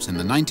Triceratops in the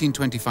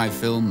 1925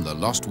 film The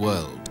Lost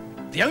World.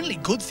 The only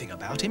good thing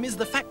about him is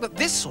the fact that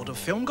this sort of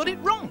film got it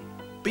wrong,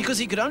 because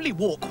he could only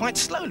walk quite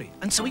slowly,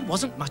 and so he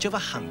wasn't much of a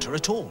hunter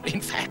at all.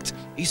 In fact,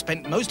 he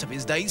spent most of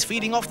his days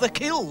feeding off the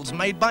kills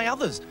made by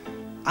others.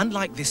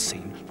 Unlike this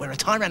scene, where a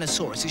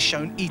Tyrannosaurus is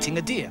shown eating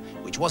a deer,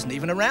 which wasn't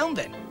even around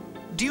then.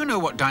 Do you know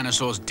what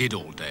dinosaurs did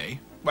all day?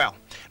 Well,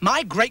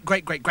 my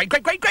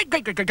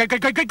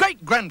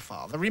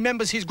great-great-great-great-great-great-great-great-great-great-grandfather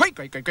remembers his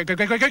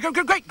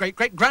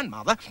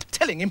great-great-great-great-great-great-great-grandmother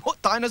telling him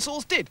what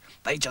dinosaurs did.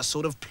 They just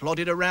sort of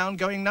plodded around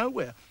going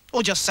nowhere,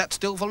 or just sat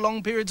still for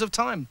long periods of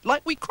time,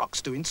 like we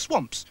crocs do in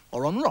swamps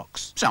or on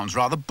rocks. Sounds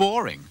rather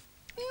boring.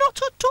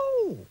 Not at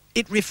all.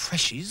 It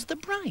refreshes the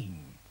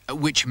brain.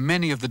 Which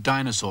many of the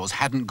dinosaurs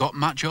hadn't got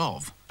much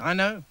of. I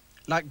know.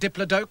 Like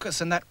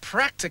Diplodocus and that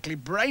practically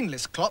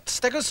brainless clot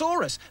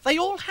Stegosaurus. They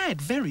all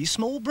had very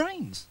small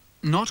brains.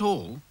 Not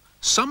all.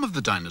 Some of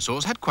the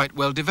dinosaurs had quite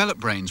well-developed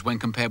brains when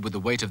compared with the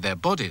weight of their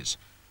bodies.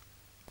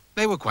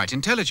 They were quite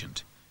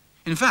intelligent.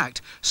 In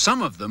fact,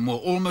 some of them were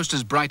almost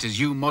as bright as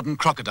you modern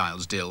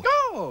crocodiles, Dill.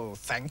 Oh, Oh,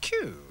 thank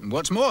you.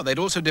 What's more, they'd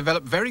also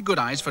developed very good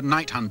eyes for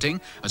night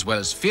hunting, as well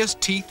as fierce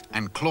teeth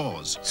and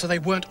claws. So they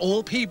weren't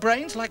all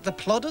pea-brains like the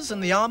plodders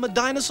and the armoured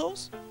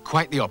dinosaurs?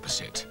 Quite the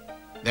opposite.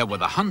 There were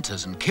the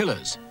hunters and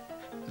killers.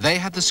 They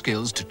had the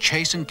skills to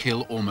chase and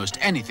kill almost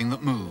anything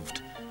that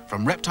moved,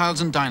 from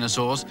reptiles and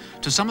dinosaurs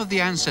to some of the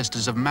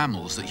ancestors of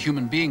mammals that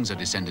human beings are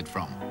descended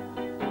from.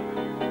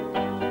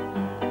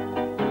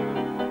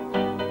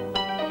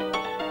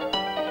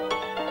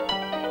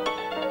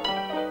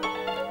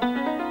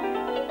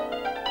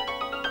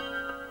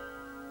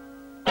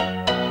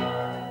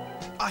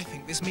 I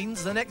think this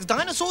means the next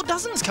dinosaur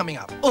dozen's coming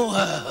up.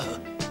 Oh,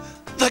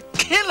 the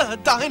killer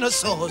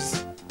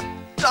dinosaurs!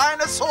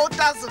 Dinosaur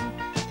dozen!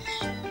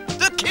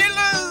 The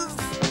killers!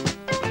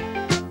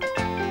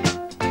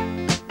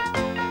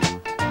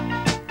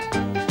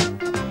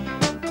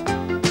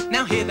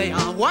 Now here they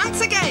are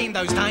once again,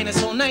 those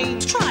dinosaur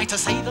names. Try to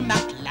say them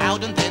out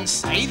loud and then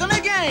say them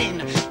again.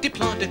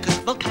 Diplodocus,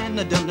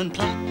 Volcanodon and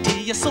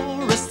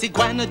Plateosaurus,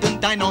 Iguanodon,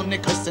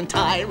 Deinonychus and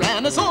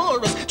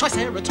Tyrannosaurus,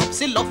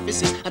 Triceratops,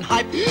 Dilophosaurus and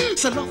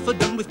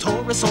Hypsilophodon with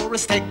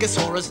Torosaurus,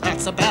 Stegosaurus.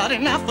 That's about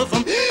enough of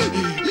them.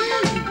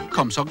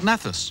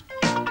 Compsognathus,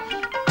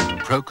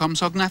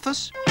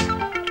 Procompsognathus,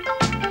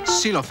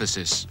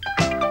 Silophysis,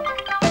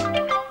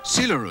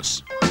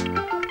 Silarus,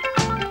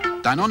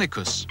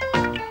 Deinonychus,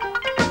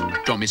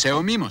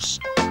 Dromiceomimus,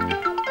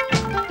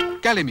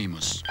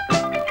 Gallimimus,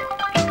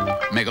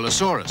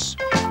 Megalosaurus,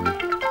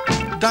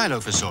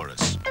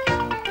 Dilophosaurus,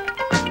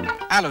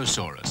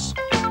 Allosaurus,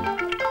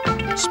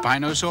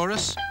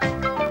 Spinosaurus,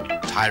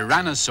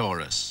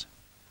 Tyrannosaurus.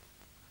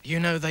 You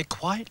know, they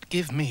quite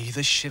give me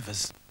the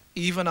shivers,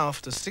 even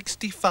after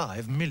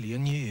 65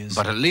 million years.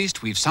 But at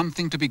least we've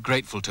something to be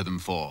grateful to them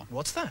for.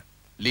 What's that?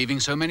 Leaving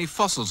so many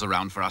fossils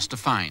around for us to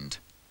find.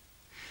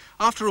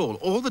 After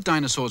all the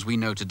dinosaurs we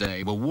know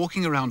today were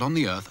walking around on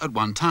the Earth at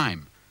one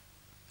time.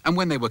 And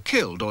when they were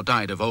killed or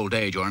died of old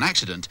age or an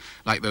accident,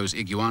 like those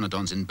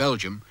iguanodons in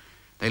Belgium,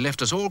 they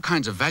left us all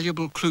kinds of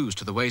valuable clues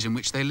to the ways in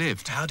which they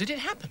lived. How did it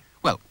happen?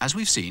 Well, as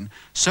we've seen,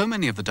 so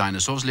many of the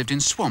dinosaurs lived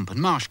in swamp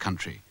and marsh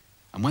country.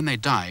 And when they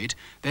died,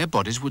 their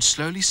bodies would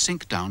slowly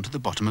sink down to the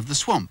bottom of the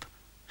swamp.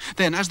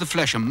 Then, as the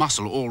flesh and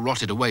muscle all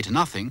rotted away to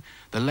nothing,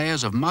 the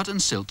layers of mud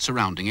and silt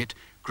surrounding it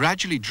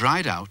gradually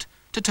dried out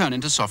to turn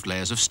into soft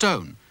layers of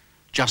stone,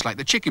 just like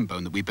the chicken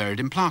bone that we buried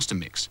in plaster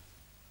mix.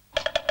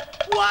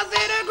 Was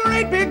it a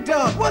great big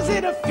dog? Was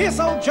it a fierce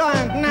old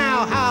giant?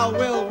 Now, how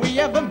will we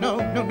ever know?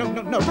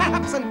 No.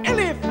 Perhaps an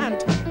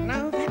elephant?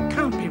 No, that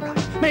can't be right.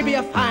 Maybe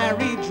a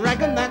fiery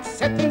dragon that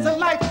set things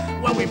alight.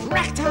 Well, we've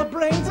racked our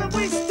brains and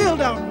we still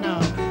don't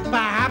know.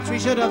 Perhaps we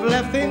should have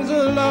left things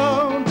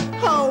alone.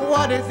 Oh,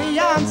 what is the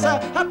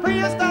answer? A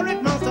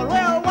prehistoric monster?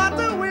 Well, what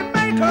do we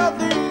make of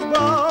these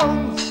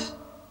bones?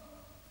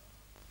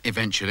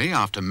 Eventually,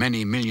 after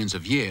many millions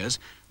of years,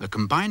 the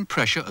combined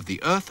pressure of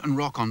the earth and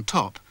rock on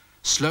top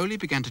slowly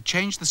began to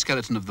change the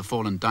skeleton of the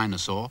fallen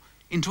dinosaur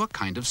into a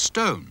kind of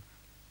stone,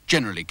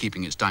 generally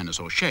keeping its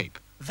dinosaur shape.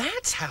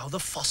 That's how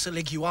the fossil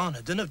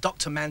iguanodon of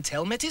Dr.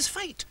 Mantell met his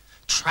fate.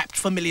 Trapped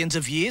for millions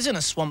of years in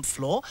a swamp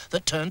floor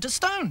that turned to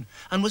stone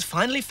and was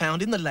finally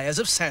found in the layers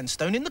of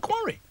sandstone in the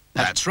quarry.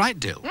 That's right,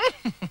 Dill.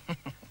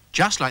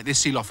 Just like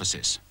this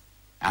Silophysis.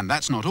 And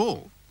that's not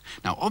all.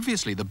 Now,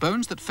 obviously, the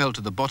bones that fell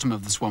to the bottom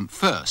of the swamp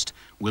first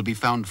will be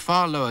found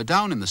far lower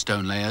down in the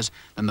stone layers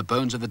than the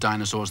bones of the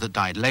dinosaurs that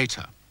died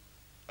later.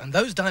 And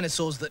those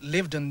dinosaurs that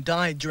lived and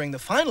died during the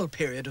final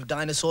period of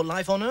dinosaur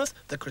life on Earth,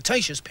 the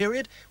Cretaceous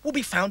period, will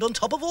be found on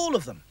top of all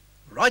of them.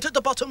 Right at the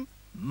bottom,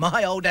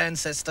 my old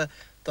ancestor,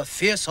 the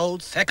fierce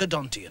old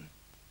Thecodontian.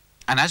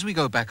 And as we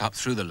go back up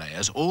through the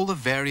layers, all the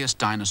various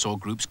dinosaur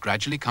groups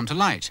gradually come to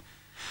light,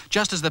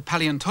 just as the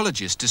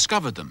paleontologists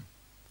discovered them.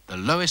 The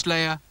lowest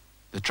layer,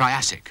 the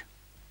Triassic.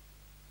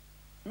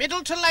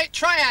 Middle to late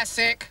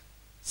Triassic,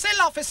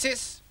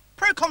 Silophysis,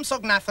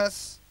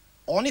 Procompsognathus,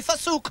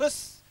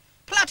 Ornithosuchus,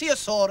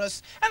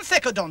 Plateosaurus and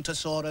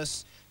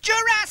Thecodontosaurus.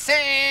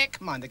 Jurassic!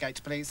 Mind the gates,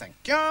 please, thank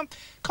you.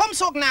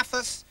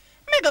 Compsognathus,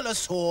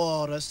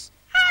 Megalosaurus,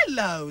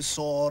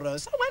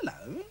 Allosaurus, oh,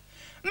 hello.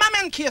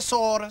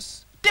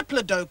 Mamenchiasaurus,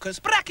 Diplodocus,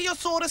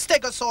 Brachiosaurus,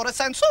 Stegosaurus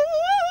and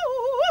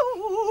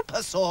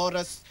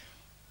Supersaurus.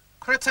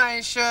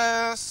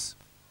 Cretaceous,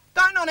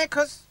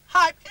 Deinonychus,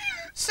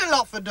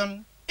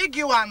 Hypsilophodon,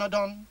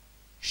 Iguanodon,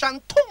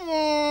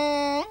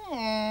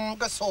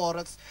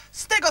 Shantungosaurus,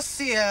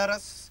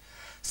 Stegosaurus,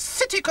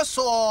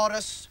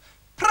 Psittacosaurus,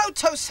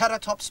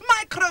 Protoceratops,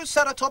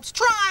 Microceratops,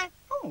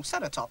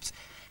 Ceratops,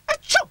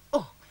 achoo,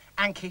 oh,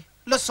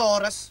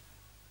 Ankylosaurus,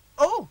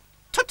 oh,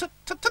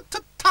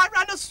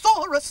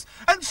 Tyrannosaurus,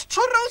 and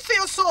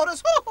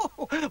Struthiosaurus, oh,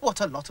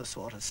 what a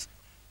lotosaurus.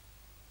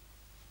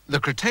 The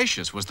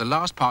Cretaceous was the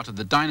last part of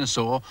the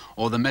dinosaur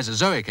or the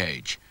Mesozoic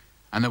age,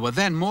 and there were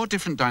then more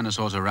different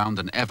dinosaurs around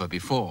than ever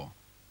before.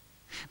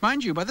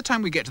 Mind you, by the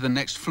time we get to the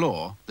next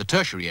floor, the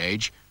Tertiary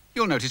age,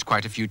 you'll notice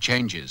quite a few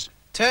changes.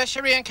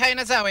 Tertiary and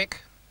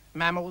Cainozoic.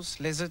 Mammals,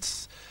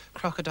 lizards,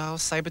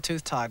 crocodiles,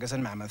 saber-toothed tigers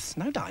and mammoths.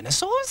 No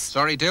dinosaurs?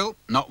 Sorry, Dill,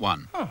 not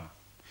one. Huh.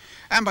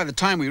 And by the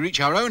time we reach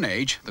our own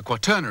age, the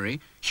Quaternary,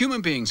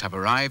 human beings have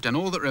arrived, and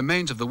all that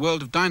remains of the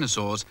world of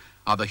dinosaurs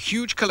are the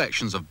huge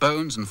collections of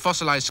bones and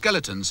fossilized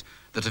skeletons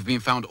that have been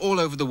found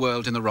all over the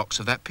world in the rocks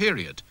of that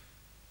period.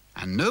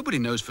 And nobody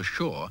knows for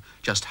sure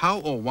just how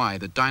or why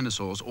the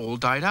dinosaurs all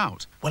died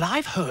out. Well,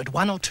 I've heard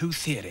one or two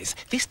theories.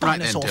 This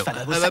dinosaur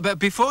fella was... But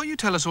before you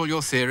tell us all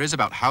your theories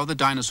about how the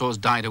dinosaurs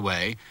died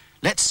away,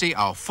 let's see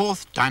our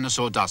fourth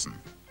dinosaur dozen.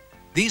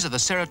 These are the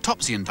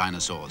ceratopsian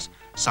dinosaurs,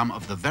 some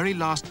of the very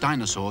last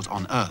dinosaurs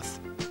on Earth.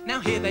 Now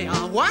here they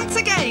are once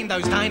again,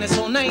 those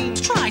dinosaur names.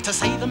 Try to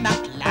say them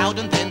out loud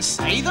and then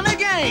say them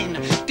again.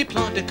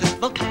 Diplodocus,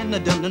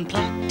 Volcanodon and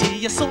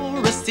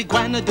Plateosaurus,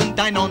 Iguanodon,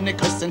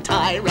 Deinonychus and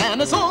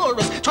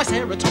Tyrannosaurus,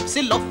 Triceratops,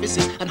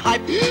 Silophysis and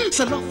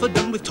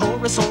Hypsilophodon with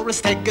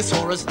Torosaurus,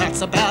 Stegosaurus.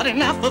 That's about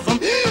enough of them.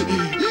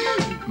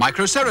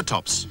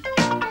 Microceratops,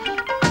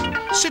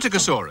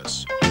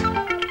 Psittacosaurus,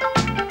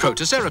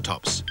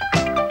 Protoceratops,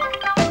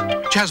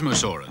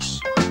 Chasmosaurus,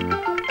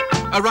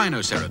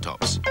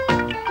 Rhinoceratops,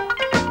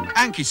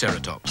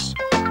 Anchiceratops,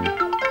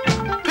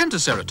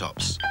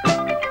 Pentaceratops,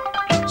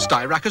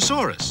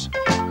 Styracosaurus,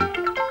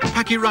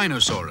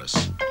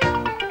 Pachyrhinosaurus,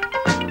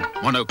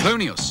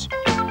 Monoclonius,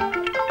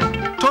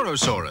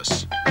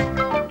 Torosaurus,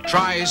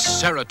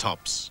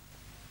 Triceratops.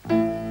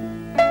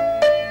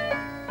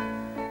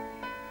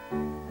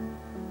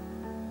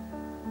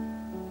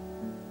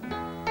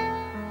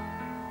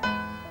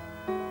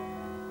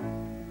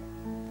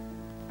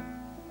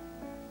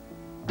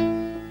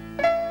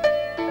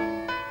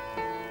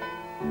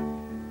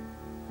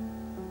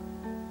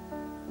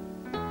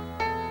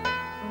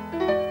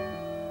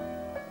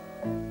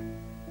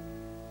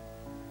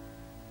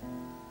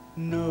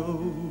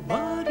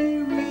 Nobody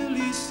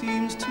really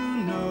seems to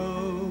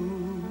know,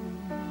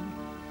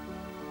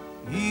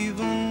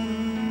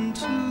 even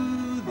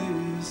to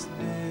this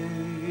day,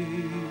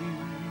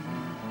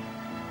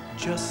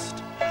 just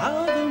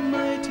how the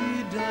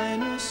mighty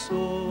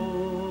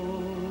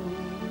dinosaur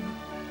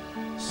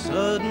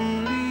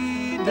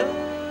suddenly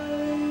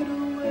died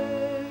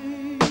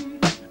away.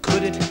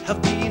 Could it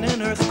have been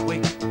an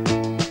earthquake?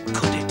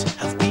 Could it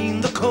have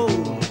been the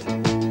cold?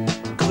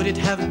 Could it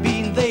have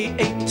been they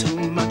ate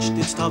too much?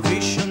 Did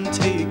starvation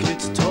take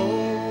its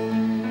toll?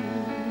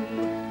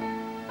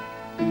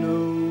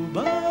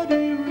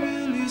 Nobody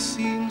really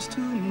seems to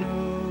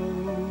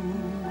know,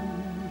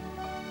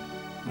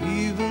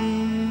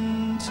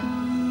 even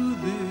to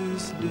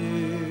this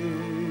day,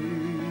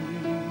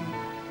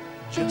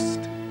 just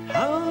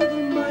how the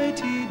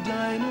mighty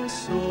dinosaur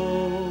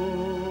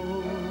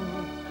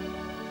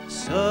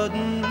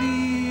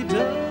suddenly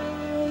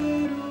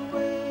died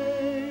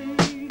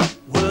away.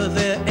 Were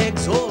their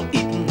eggs all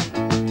eaten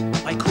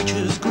by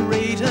creatures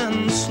great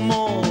and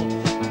small?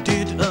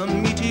 Did a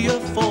meteor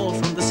fall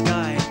from the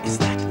sky? Is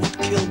that what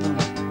killed them?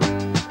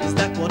 Is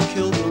that what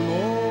killed them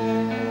all?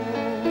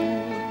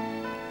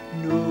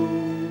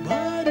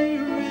 Nobody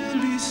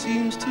really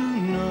seems to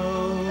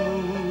know,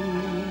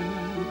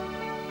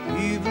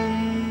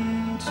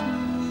 even to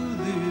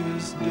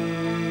this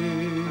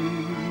day,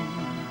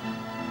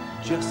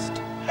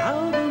 just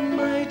how the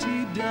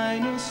mighty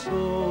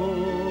dinosaur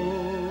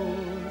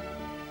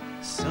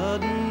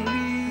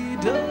suddenly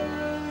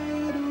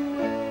died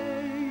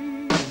away.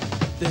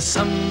 There's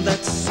some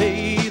that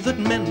say that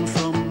men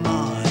from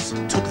Mars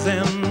took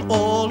them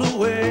all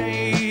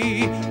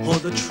away, or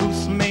the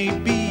truth may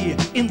be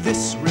in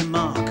this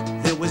remark: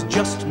 there was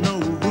just no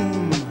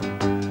room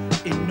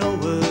in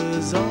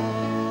Noah's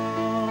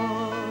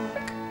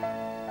Ark.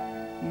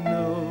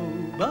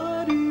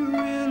 Nobody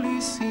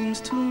really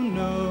seems to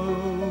know,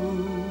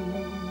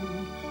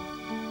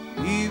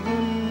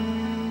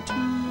 even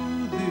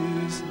to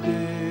this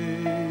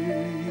day,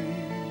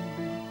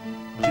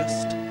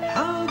 just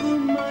how the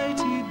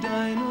mighty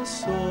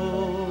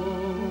dinosaur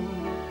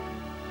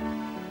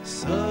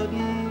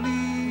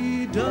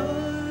suddenly died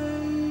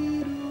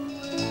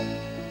away.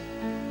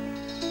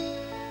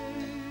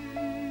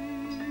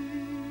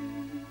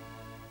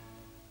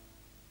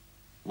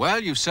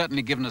 Well, you've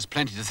certainly given us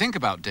plenty to think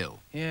about, Dill.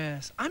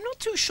 Yes, I'm not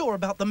too sure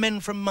about the men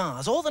from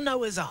Mars or the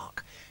Noah's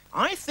Ark.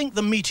 I think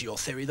the meteor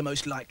theory the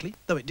most likely,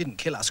 though it didn't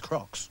kill us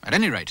crocs. At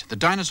any rate, the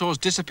dinosaurs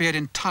disappeared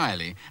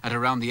entirely at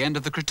around the end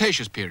of the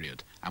Cretaceous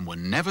period and were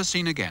never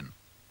seen again.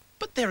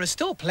 But there are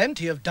still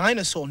plenty of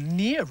dinosaur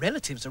near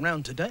relatives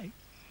around today.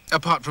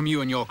 Apart from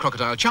you and your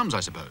crocodile chums, I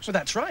suppose. Well,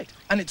 that's right.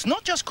 And it's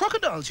not just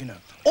crocodiles, you know.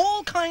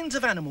 All kinds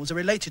of animals are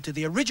related to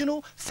the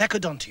original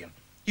Thecodontian.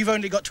 You've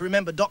only got to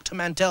remember Dr.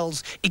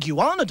 Mantell's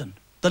Iguanodon,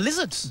 the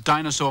lizards.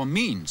 Dinosaur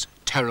means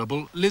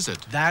terrible lizard.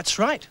 That's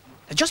right.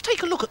 Now just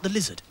take a look at the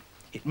lizard.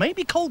 It may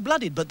be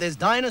cold-blooded, but there's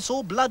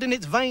dinosaur blood in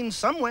its veins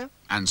somewhere.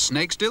 And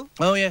snakes, Dill?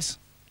 Oh, yes.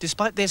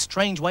 Despite their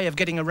strange way of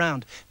getting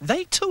around,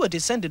 they too are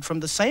descended from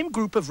the same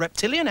group of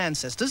reptilian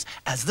ancestors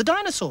as the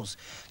dinosaurs.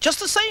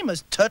 Just the same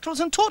as turtles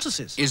and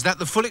tortoises. Is that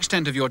the full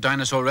extent of your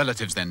dinosaur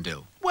relatives then,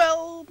 Dill?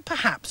 Well,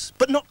 perhaps,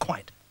 but not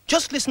quite.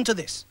 Just listen to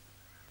this.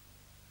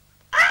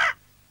 Ah!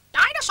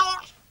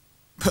 Dinosaurs!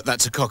 But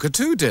that's a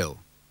cockatoo, Dill.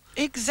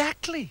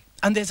 Exactly.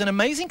 And there's an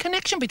amazing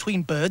connection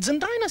between birds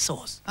and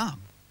dinosaurs. Ah,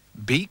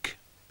 beak,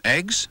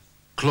 eggs,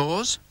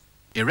 claws,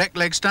 erect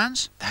leg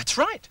stands? That's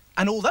right.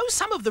 And although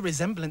some of the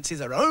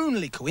resemblances are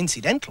only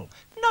coincidental,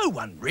 no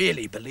one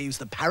really believes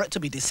the parrot to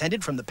be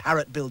descended from the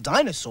parrot-billed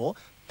dinosaur.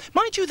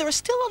 Mind you, there are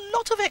still a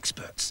lot of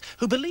experts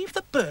who believe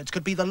that birds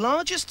could be the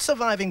largest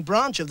surviving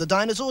branch of the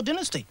dinosaur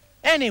dynasty.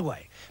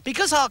 Anyway,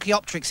 because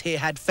Archaeopteryx here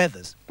had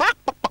feathers,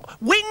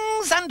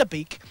 wings and a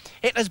beak,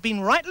 it has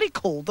been rightly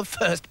called the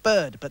first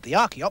bird, but the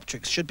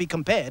Archaeopteryx should be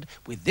compared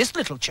with this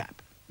little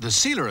chap. The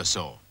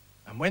coelurosaur.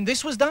 And when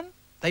this was done,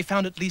 they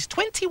found at least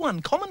 21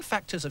 common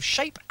factors of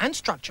shape and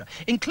structure,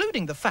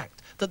 including the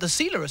fact that the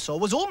coelurosaur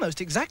was almost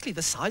exactly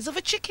the size of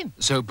a chicken.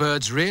 So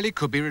birds really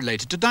could be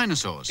related to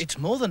dinosaurs? It's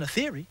more than a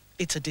theory.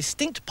 It's a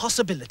distinct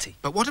possibility.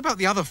 But what about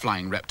the other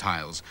flying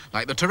reptiles,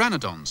 like the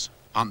pteranodons?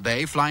 Aren't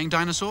they flying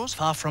dinosaurs?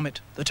 Far from it.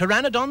 The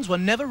pteranodons were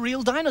never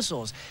real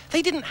dinosaurs.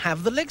 They didn't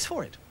have the legs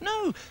for it.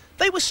 No,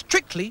 they were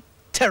strictly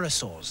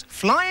pterosaurs,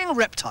 flying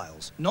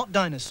reptiles, not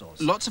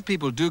dinosaurs. Lots of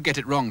people do get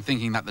it wrong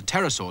thinking that the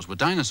pterosaurs were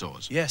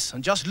dinosaurs. Yes,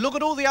 and just look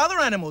at all the other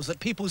animals that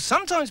people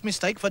sometimes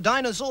mistake for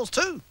dinosaurs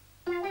too.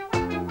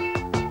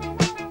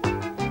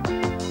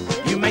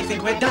 You may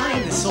think we're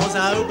dinosaurs,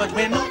 oh, but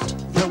we're not.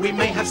 Though we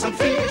may have some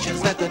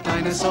features that the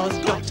dinosaurs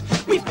got.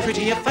 We've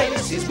prettier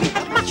faces, we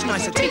have much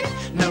nicer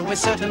teeth. No, we're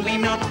certainly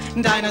not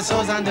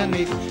dinosaurs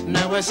underneath.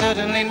 No, we're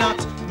certainly not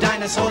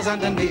dinosaurs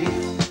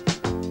underneath.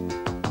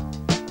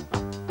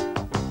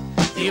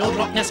 The old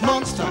Loch Ness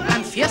Monster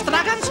and fierce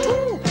dragons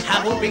too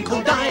have all been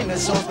called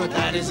dinosaurs, but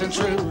that isn't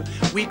true.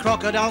 We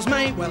crocodiles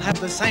may well have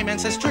the same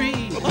ancestry,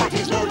 But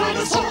he's no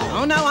dinosaur.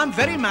 oh no, I'm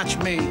very much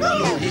me.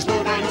 No, he's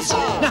no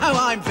dinosaur. No,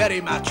 I'm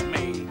very much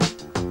me.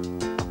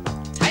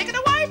 Take it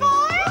away,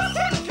 boys!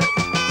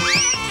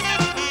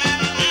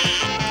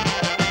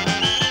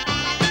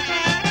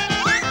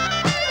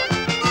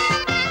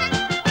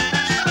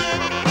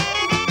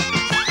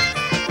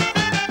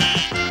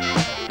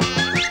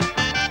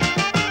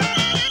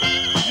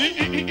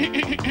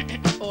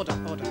 Order.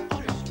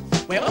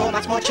 We're all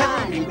much more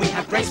charming. We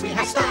have grace, we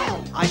have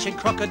style. I shed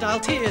crocodile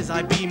tears,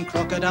 I beam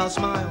crocodile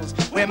smiles.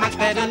 We're much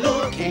better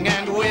looking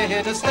and we're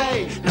here to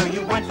stay. No,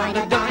 you won't find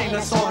a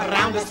dinosaur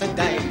around us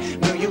today.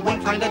 No, you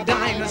won't find a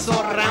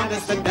dinosaur around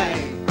us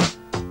today.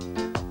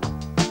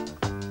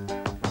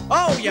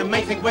 Oh, you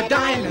may think we're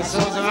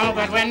dinosaurs, oh,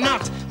 but we're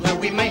not. Though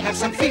we may have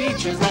some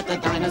features that the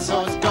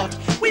dinosaurs got.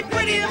 We've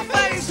prettier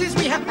faces,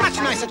 we have much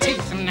nicer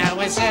teeth. No,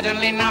 we're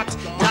certainly not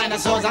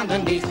dinosaurs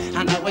underneath.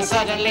 And no, we're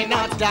certainly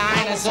not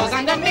dinosaurs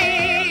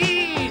underneath.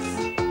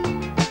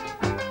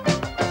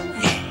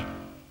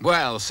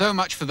 Well, so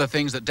much for the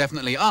things that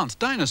definitely aren't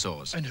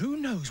dinosaurs. And who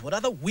knows what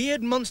other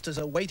weird monsters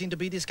are waiting to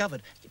be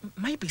discovered.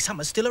 Maybe some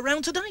are still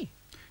around today.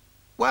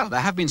 Well,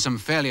 there have been some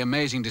fairly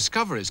amazing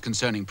discoveries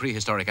concerning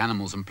prehistoric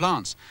animals and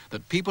plants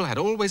that people had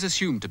always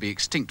assumed to be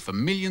extinct for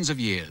millions of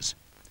years.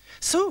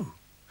 So,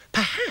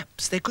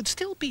 perhaps there could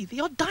still be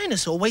the odd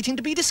dinosaur waiting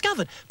to be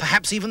discovered.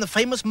 Perhaps even the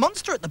famous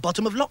monster at the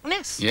bottom of Loch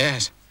Ness.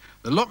 Yes,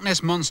 the Loch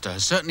Ness Monster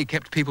has certainly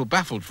kept people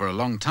baffled for a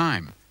long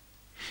time.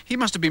 He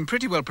must have been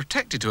pretty well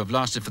protected to have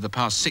lasted for the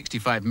past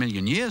 65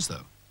 million years,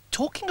 though.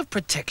 Talking of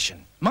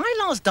protection, my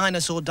last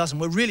dinosaur dozen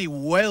were really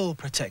well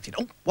protected.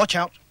 Oh, watch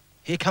out.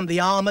 Here come the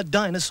armoured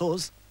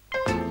dinosaurs.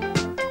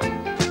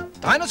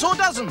 Dinosaur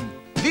dozen,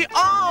 the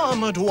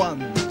armoured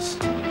ones.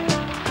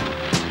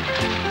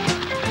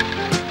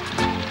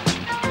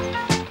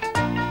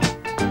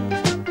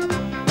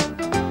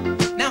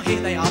 Now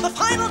here they are, the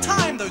final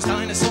time, those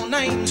dinosaur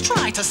names.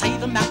 Try to say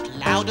them out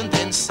loud and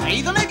then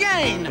say them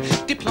again.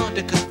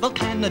 Diplodocus,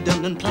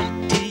 Volcanodon and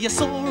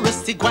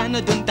Plateosaurus,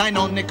 Iguanodon,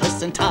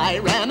 Deinonychus and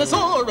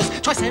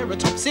Tyrannosaurus,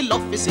 Triceratops,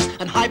 Silophysis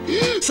and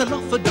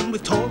Hypsilophodon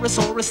with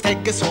Torosaurus,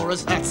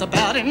 Stegosaurus. That's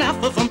about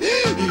enough of them.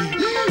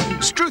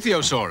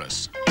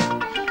 Struthiosaurus,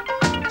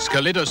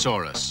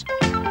 Scelidosaurus,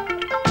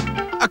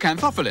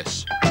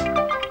 Acanthophilus,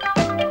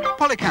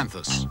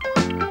 Polycanthus,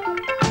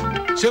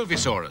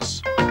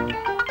 Sylvisaurus,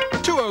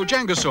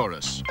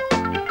 Tuojangosaurus,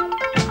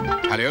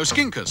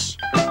 Paleoscincus,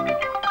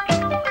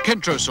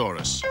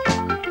 Kentrosaurus,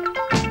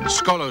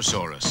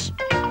 Scolosaurus,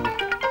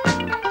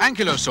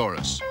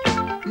 Ankylosaurus,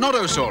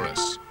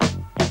 Nodosaurus,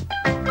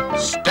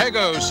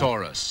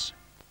 Stegosaurus.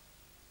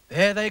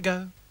 There they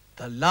go,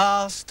 the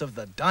last of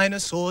the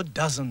dinosaur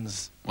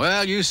dozens.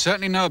 Well, you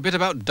certainly know a bit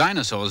about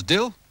dinosaurs,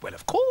 Dill. Well,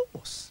 of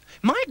course.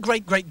 My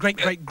great.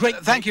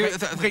 Thank you.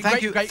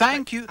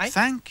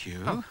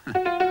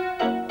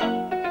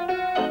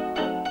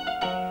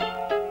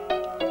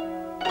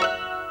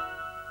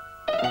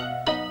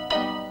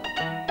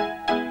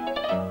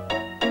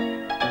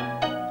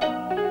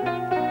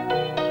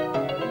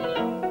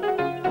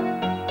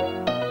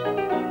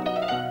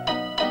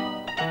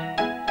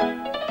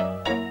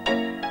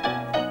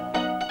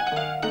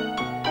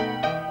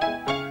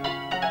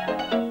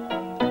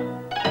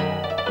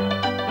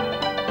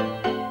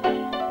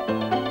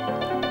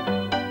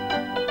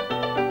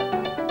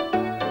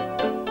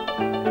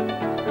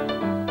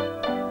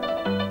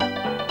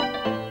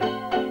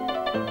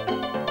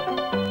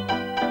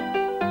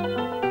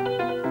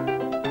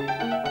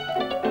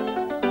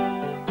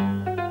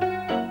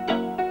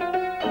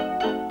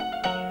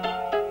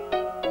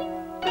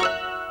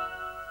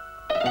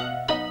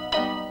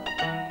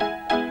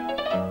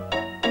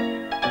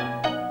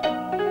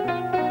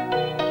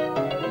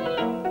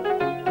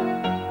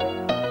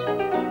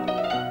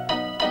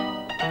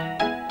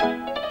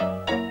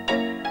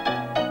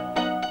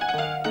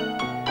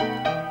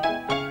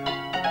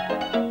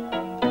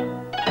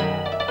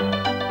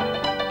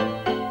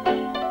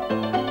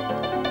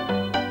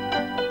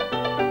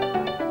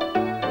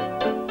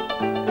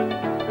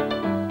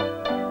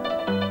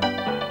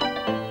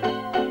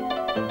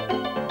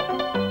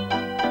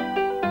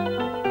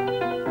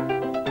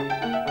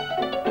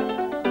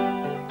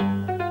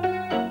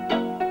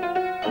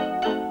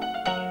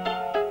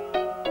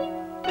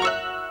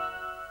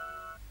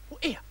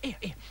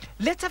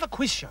 let's have a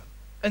quiz show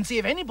and see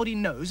if anybody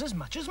knows as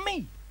much as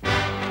me.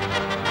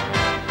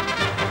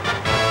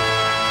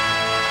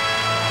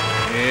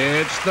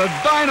 It's the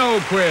Dino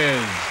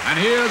Quiz. And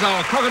here's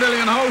our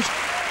crocodilian host.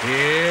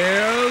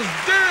 Here's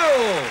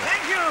Dill.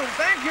 Thank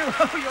you.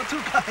 Oh, you're too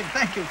kind.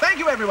 Thank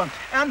you, everyone.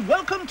 And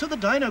welcome to the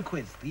Dino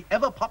Quiz, the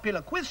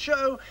ever-popular quiz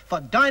show for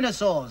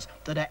dinosaurs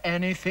that are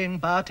anything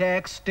but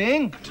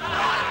extinct.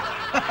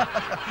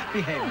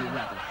 Behave, you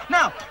rabble.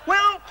 Now,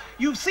 well,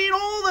 you've seen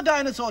all the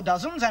dinosaur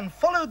dozens and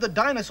followed the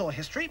dinosaur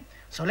history,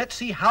 so let's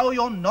see how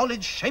your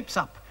knowledge shapes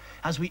up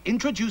as we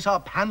introduce our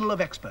panel of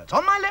experts.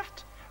 On my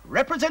left,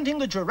 representing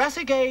the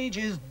Jurassic Age,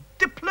 is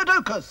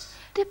Diplodocus.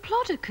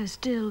 Diplodocus,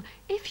 Dill,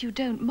 if you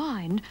don't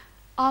mind.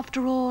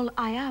 After all,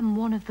 I am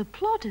one of the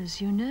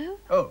plodders, you know.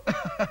 Oh,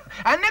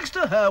 and next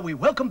to her, we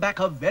welcome back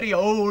a very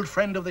old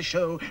friend of the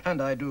show,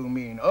 and I do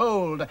mean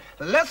old,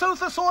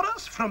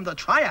 Lesothosaurus from the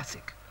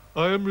Triassic.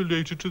 I am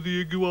related to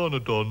the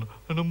Iguanodon,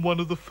 and am one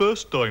of the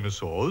first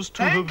dinosaurs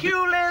to have... Thank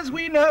you, Les,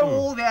 we know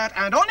all that.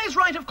 And on his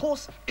right, of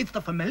course, it's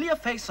the familiar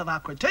face of our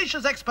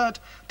Cretaceous expert,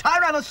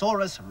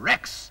 Tyrannosaurus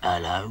Rex.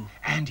 Hello.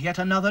 And yet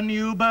another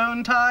new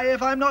bone tie,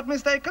 if I'm not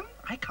mistaken.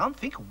 I can't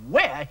think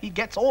where he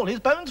gets all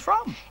his bones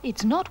from.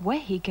 It's not where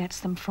he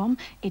gets them from,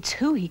 it's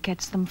who he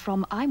gets them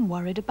from I'm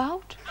worried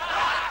about.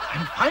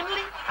 And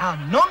finally, our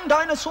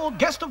non-dinosaur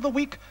guest of the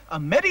week, a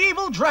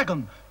medieval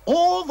dragon,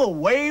 all the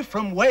way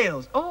from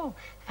Wales. Oh,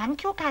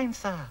 thank you, kind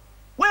sir.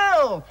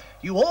 Well,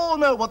 you all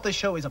know what the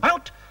show is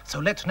about, so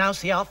let's now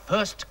see our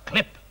first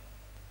clip.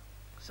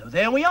 So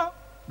there we are.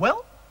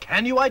 Well,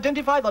 can you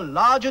identify the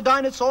larger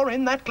dinosaur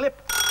in that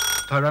clip?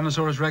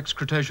 Tyrannosaurus Rex,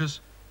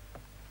 Cretaceous.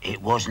 It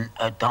wasn't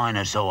a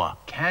dinosaur.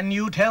 Can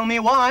you tell me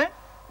why? It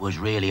was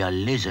really a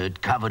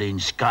lizard covered in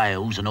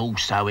scales, and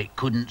also it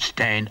couldn't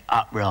stand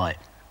upright.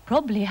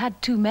 Probably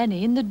had too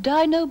many in the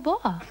dino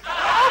bar.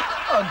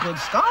 A good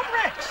start,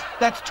 Rex.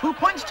 That's 2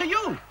 points to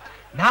you.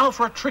 Now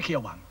for a trickier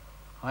one.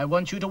 I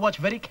want you to watch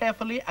very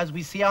carefully as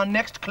we see our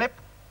next clip.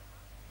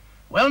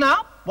 Well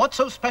now, what's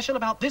so special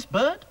about this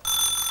bird?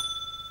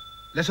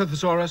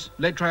 Lesothosaurus,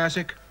 late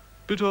Triassic.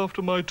 Bit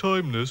after my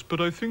time, this,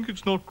 but I think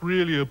it's not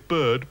really a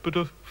bird, but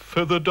a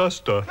feather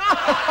duster.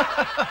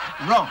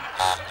 Wrong.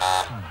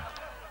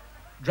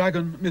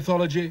 Dragon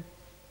mythology.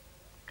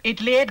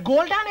 It laid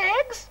golden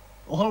eggs?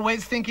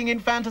 Always thinking in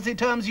fantasy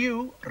terms,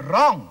 you.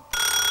 Wrong.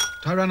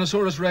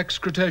 Tyrannosaurus Rex,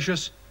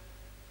 Cretaceous.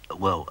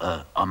 Well,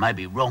 I may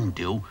be wrong,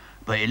 Dill,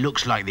 but it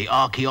looks like the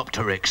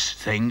Archaeopteryx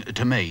thing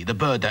to me, the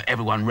bird that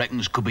everyone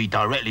reckons could be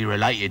directly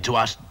related to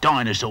us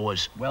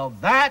dinosaurs. Well,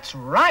 that's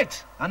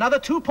right. Another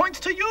 2 points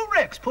to you,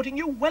 Rex, putting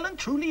you well and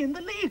truly in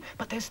the lead.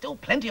 But there's still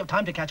plenty of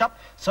time to catch up.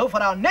 So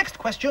for our next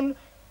question,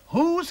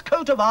 whose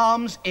coat of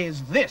arms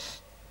is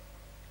this?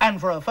 And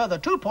for a further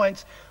 2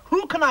 points,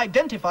 who can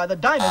identify the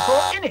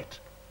dinosaur in it?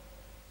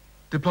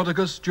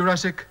 Diplodocus,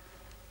 Jurassic.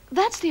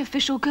 That's the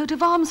official coat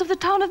of arms of the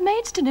town of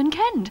Maidstone in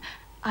Kent.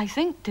 I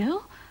think,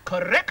 Dill.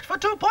 Correct for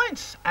 2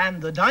 points.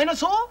 And the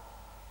dinosaur?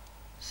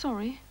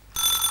 Sorry.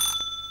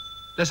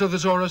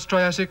 Lesothosaurus,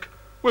 Triassic.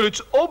 Well,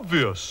 it's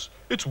obvious.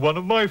 It's one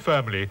of my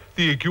family,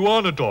 the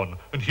Iguanodon,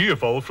 and he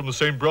evolved from the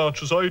same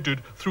branch as I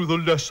did through the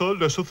lesser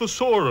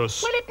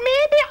Lesothosaurus. Well, it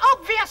may be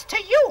obvious to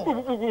you.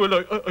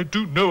 Well, I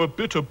do know a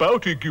bit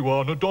about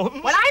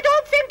Iguanodons. Well, I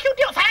don't think you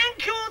do.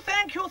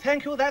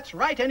 Thank you. That's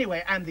right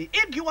anyway. And the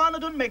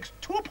Iguanodon makes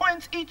 2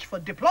 points each for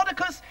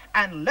Diplodocus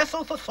and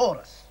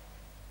Lesothosaurus,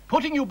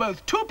 putting you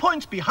both 2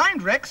 points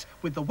behind Rex,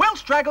 with the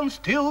Welsh dragon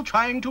still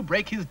trying to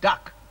break his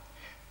duck.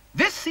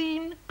 This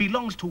scene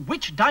belongs to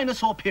which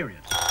dinosaur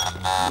period?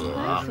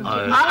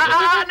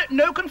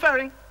 No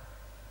conferring.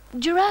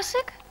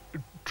 Jurassic?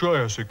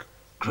 Triassic.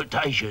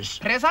 Cretaceous.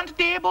 Present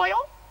day, boyo.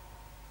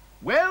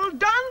 Well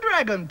done,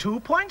 Dragon. 2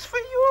 points for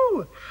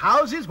you.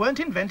 Houses weren't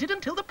invented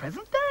until the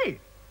present day.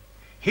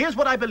 Here's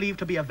what I believe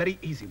to be a very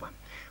easy one.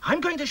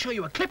 I'm going to show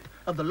you a clip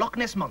of the Loch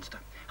Ness Monster,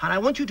 and I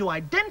want you to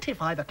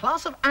identify the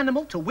class of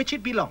animal to which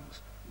it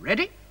belongs.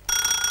 Ready?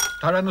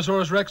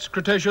 Tyrannosaurus Rex,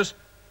 Cretaceous.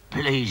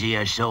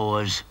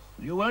 Plesiosaurs.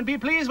 You won't be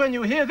pleased when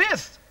you hear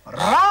this.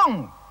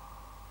 Wrong.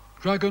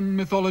 Dragon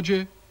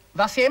mythology.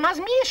 The same as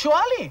me,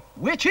 surely,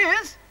 which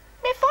is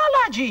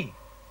mythology.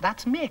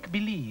 That's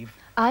make-believe.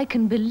 I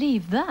can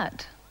believe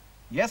that.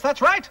 Yes,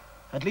 that's right.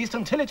 At least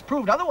until it's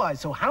proved otherwise.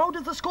 So how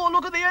does the score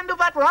look at the end of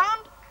that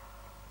round?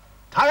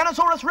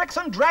 Tyrannosaurus Rex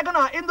and Dragon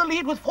are in the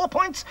lead with 4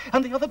 points,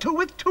 and the other two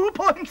with 2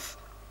 points.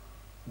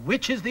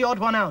 Which is the odd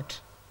one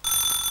out?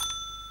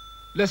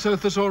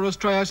 Lesothosaurus,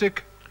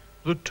 Triassic.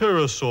 The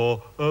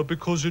pterosaur,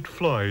 because it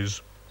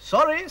flies.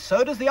 Sorry,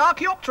 so does the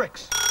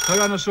Archaeopteryx.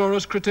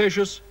 Tyrannosaurus,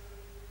 Cretaceous.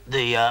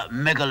 The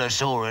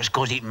Megalosaurus,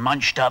 because it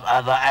munched up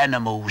other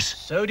animals.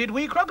 So did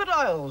we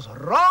crocodiles.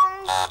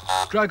 Wrong.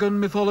 Dragon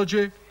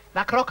mythology.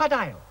 The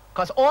crocodile,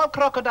 because all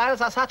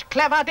crocodiles are such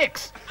clever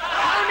dicks.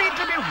 No need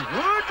to be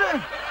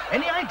rude.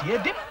 Any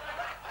idea, Dip?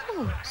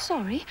 Oh,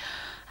 sorry.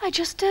 I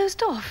just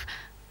dozed off,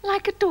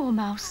 like a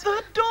dormouse.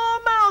 The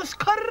dormouse,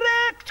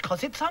 correct,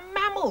 because it's a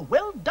mammal.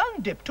 Well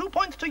done, Dip. 2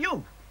 points to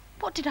you.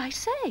 What did I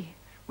say?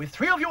 With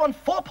 3 of you on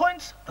 4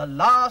 points, the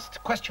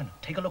last question.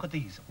 Take a look at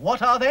these.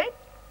 What are they?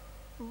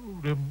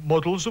 They're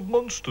models of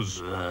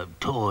monsters.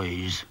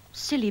 Toys.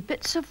 Silly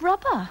bits of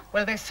rubber.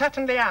 Well, they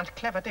certainly aren't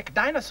clever Dick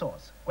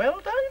dinosaurs. Well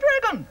done,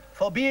 Dragon,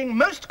 for being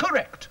most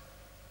correct.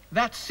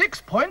 That's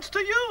 6 points to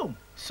you.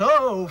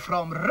 So,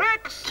 from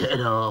Rex...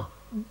 Ta-da.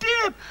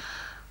 Dip...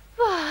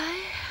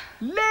 Bye.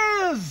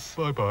 Liz...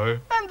 Bye-bye.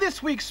 And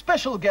this week's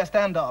special guest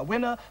and our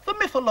winner, the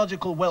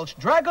mythological Welsh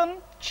dragon,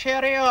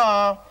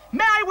 Cheerio.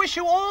 May I wish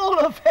you all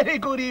a very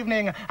good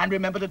evening, and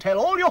remember to tell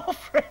all your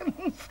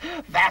friends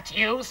that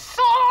you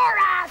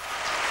saw us!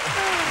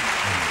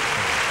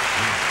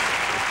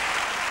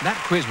 That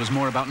quiz was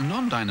more about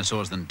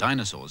non-dinosaurs than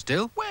dinosaurs,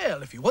 Dill.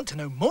 Well, if you want to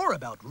know more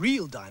about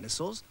real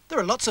dinosaurs, there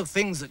are lots of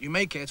things that you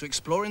may care to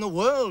explore in the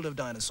world of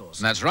dinosaurs.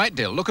 That's right,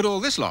 Dill. Look at all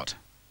this lot.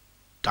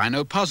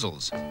 Dino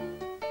puzzles.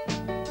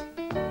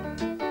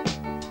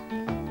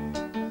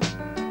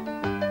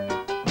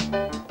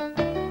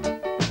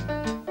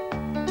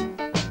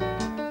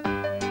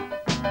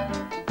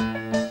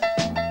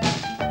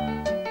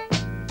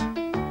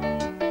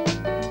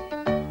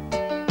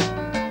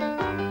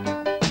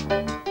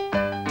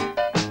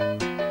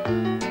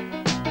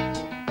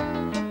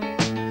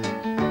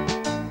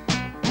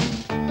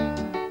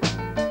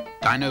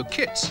 Dino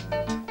kits.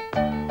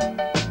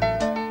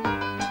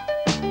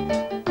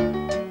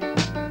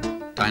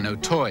 Dino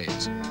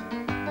toys.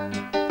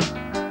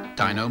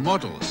 Dino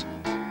models.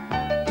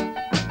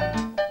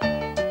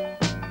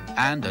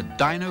 And a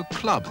dino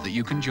club that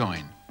you can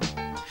join.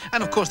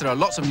 And of course there are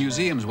lots of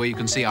museums where you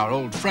can see our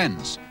old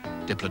friends.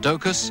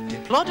 Diplodocus.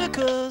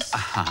 Diplodocus.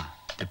 Aha.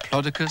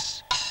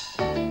 Diplodocus.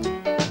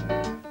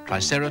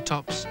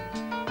 Triceratops.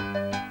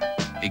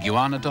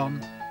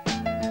 Iguanodon.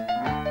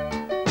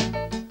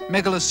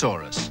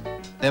 Megalosaurus,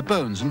 their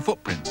bones and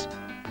footprints,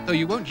 though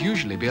you won't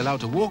usually be allowed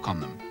to walk on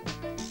them,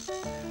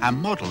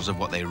 and models of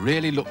what they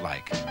really look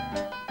like.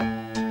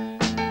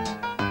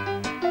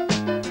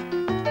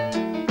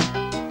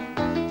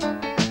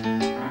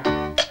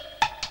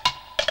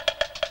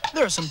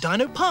 There are some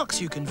dino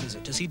parks you can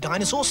visit to see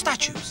dinosaur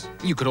statues.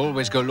 You could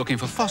always go looking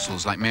for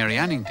fossils like Mary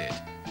Anning did,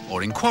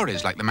 or in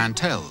quarries like the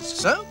Mantells.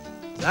 So,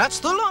 that's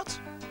the lot.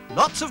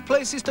 Lots of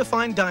places to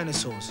find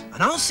dinosaurs,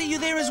 and I'll see you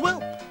there as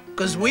well.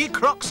 Because we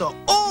Crocs are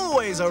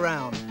always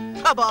around.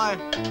 Bye-bye.